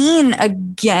Colleen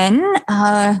again.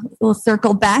 We'll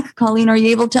circle back. Colleen, are you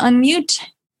able to unmute?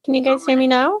 Can you guys hear me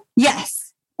now?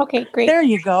 Yes. Okay, great. There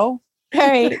you go. All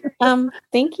right.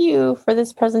 Thank you for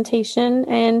this presentation.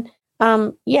 And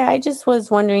I just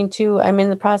was wondering too, I'm in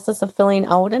the process of filling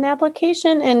out an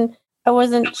application and I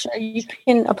wasn't sure you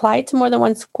can apply to more than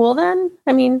one school then?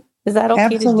 I mean, is that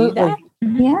okay to do that?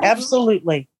 Yeah.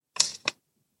 Absolutely.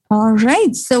 All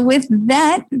right. So with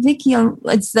that, Vicki,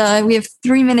 we have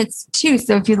 3 minutes too.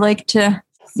 So if you'd like to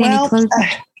say any closing.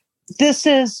 This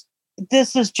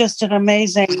is just an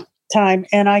amazing time,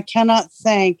 and I cannot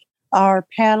thank our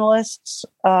panelists,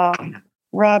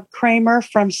 Rob Kramer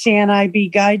from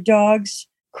CNIB Guide Dogs,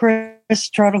 Chris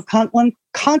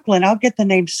Conklin, I'll get the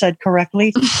name said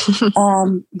correctly,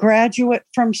 graduate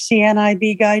from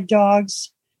CNIB Guide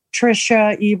Dogs,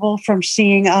 Tricia Ebel from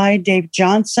Seeing Eye, Dave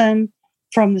Johnson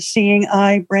from the Seeing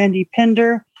Eye, Brandy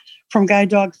Pinder from Guide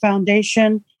Dog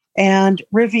Foundation, and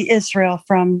Rivi Israel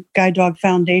from Guide Dog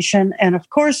Foundation, and of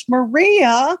course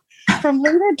Maria from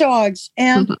Leader Dogs,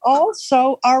 and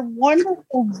also our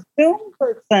wonderful Zoom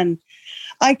person.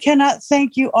 I cannot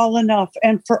thank you all enough,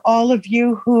 and for all of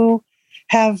you who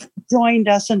have joined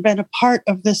us and been a part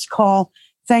of this call,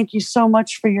 thank you so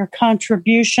much for your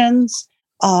contributions.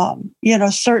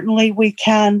 Certainly we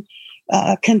can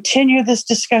continue this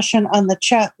discussion on the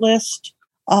chat list.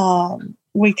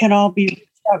 We can all be reached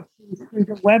out through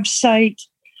the website.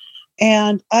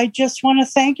 And I just want to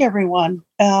thank everyone.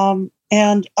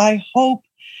 And I hope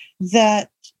that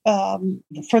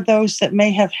for those that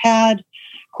may have had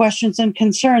questions and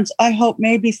concerns, I hope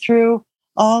maybe through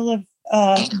all of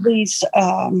these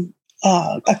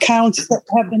accounts that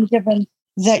have been given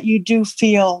that you do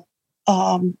feel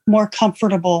more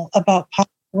comfortable about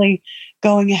possibly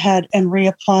going ahead and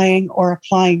reapplying or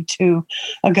applying to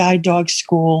a guide dog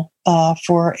school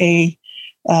for a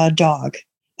dog.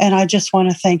 And I just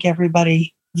want to thank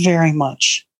everybody very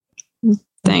much.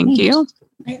 Thank you.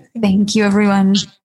 Thank you, everyone.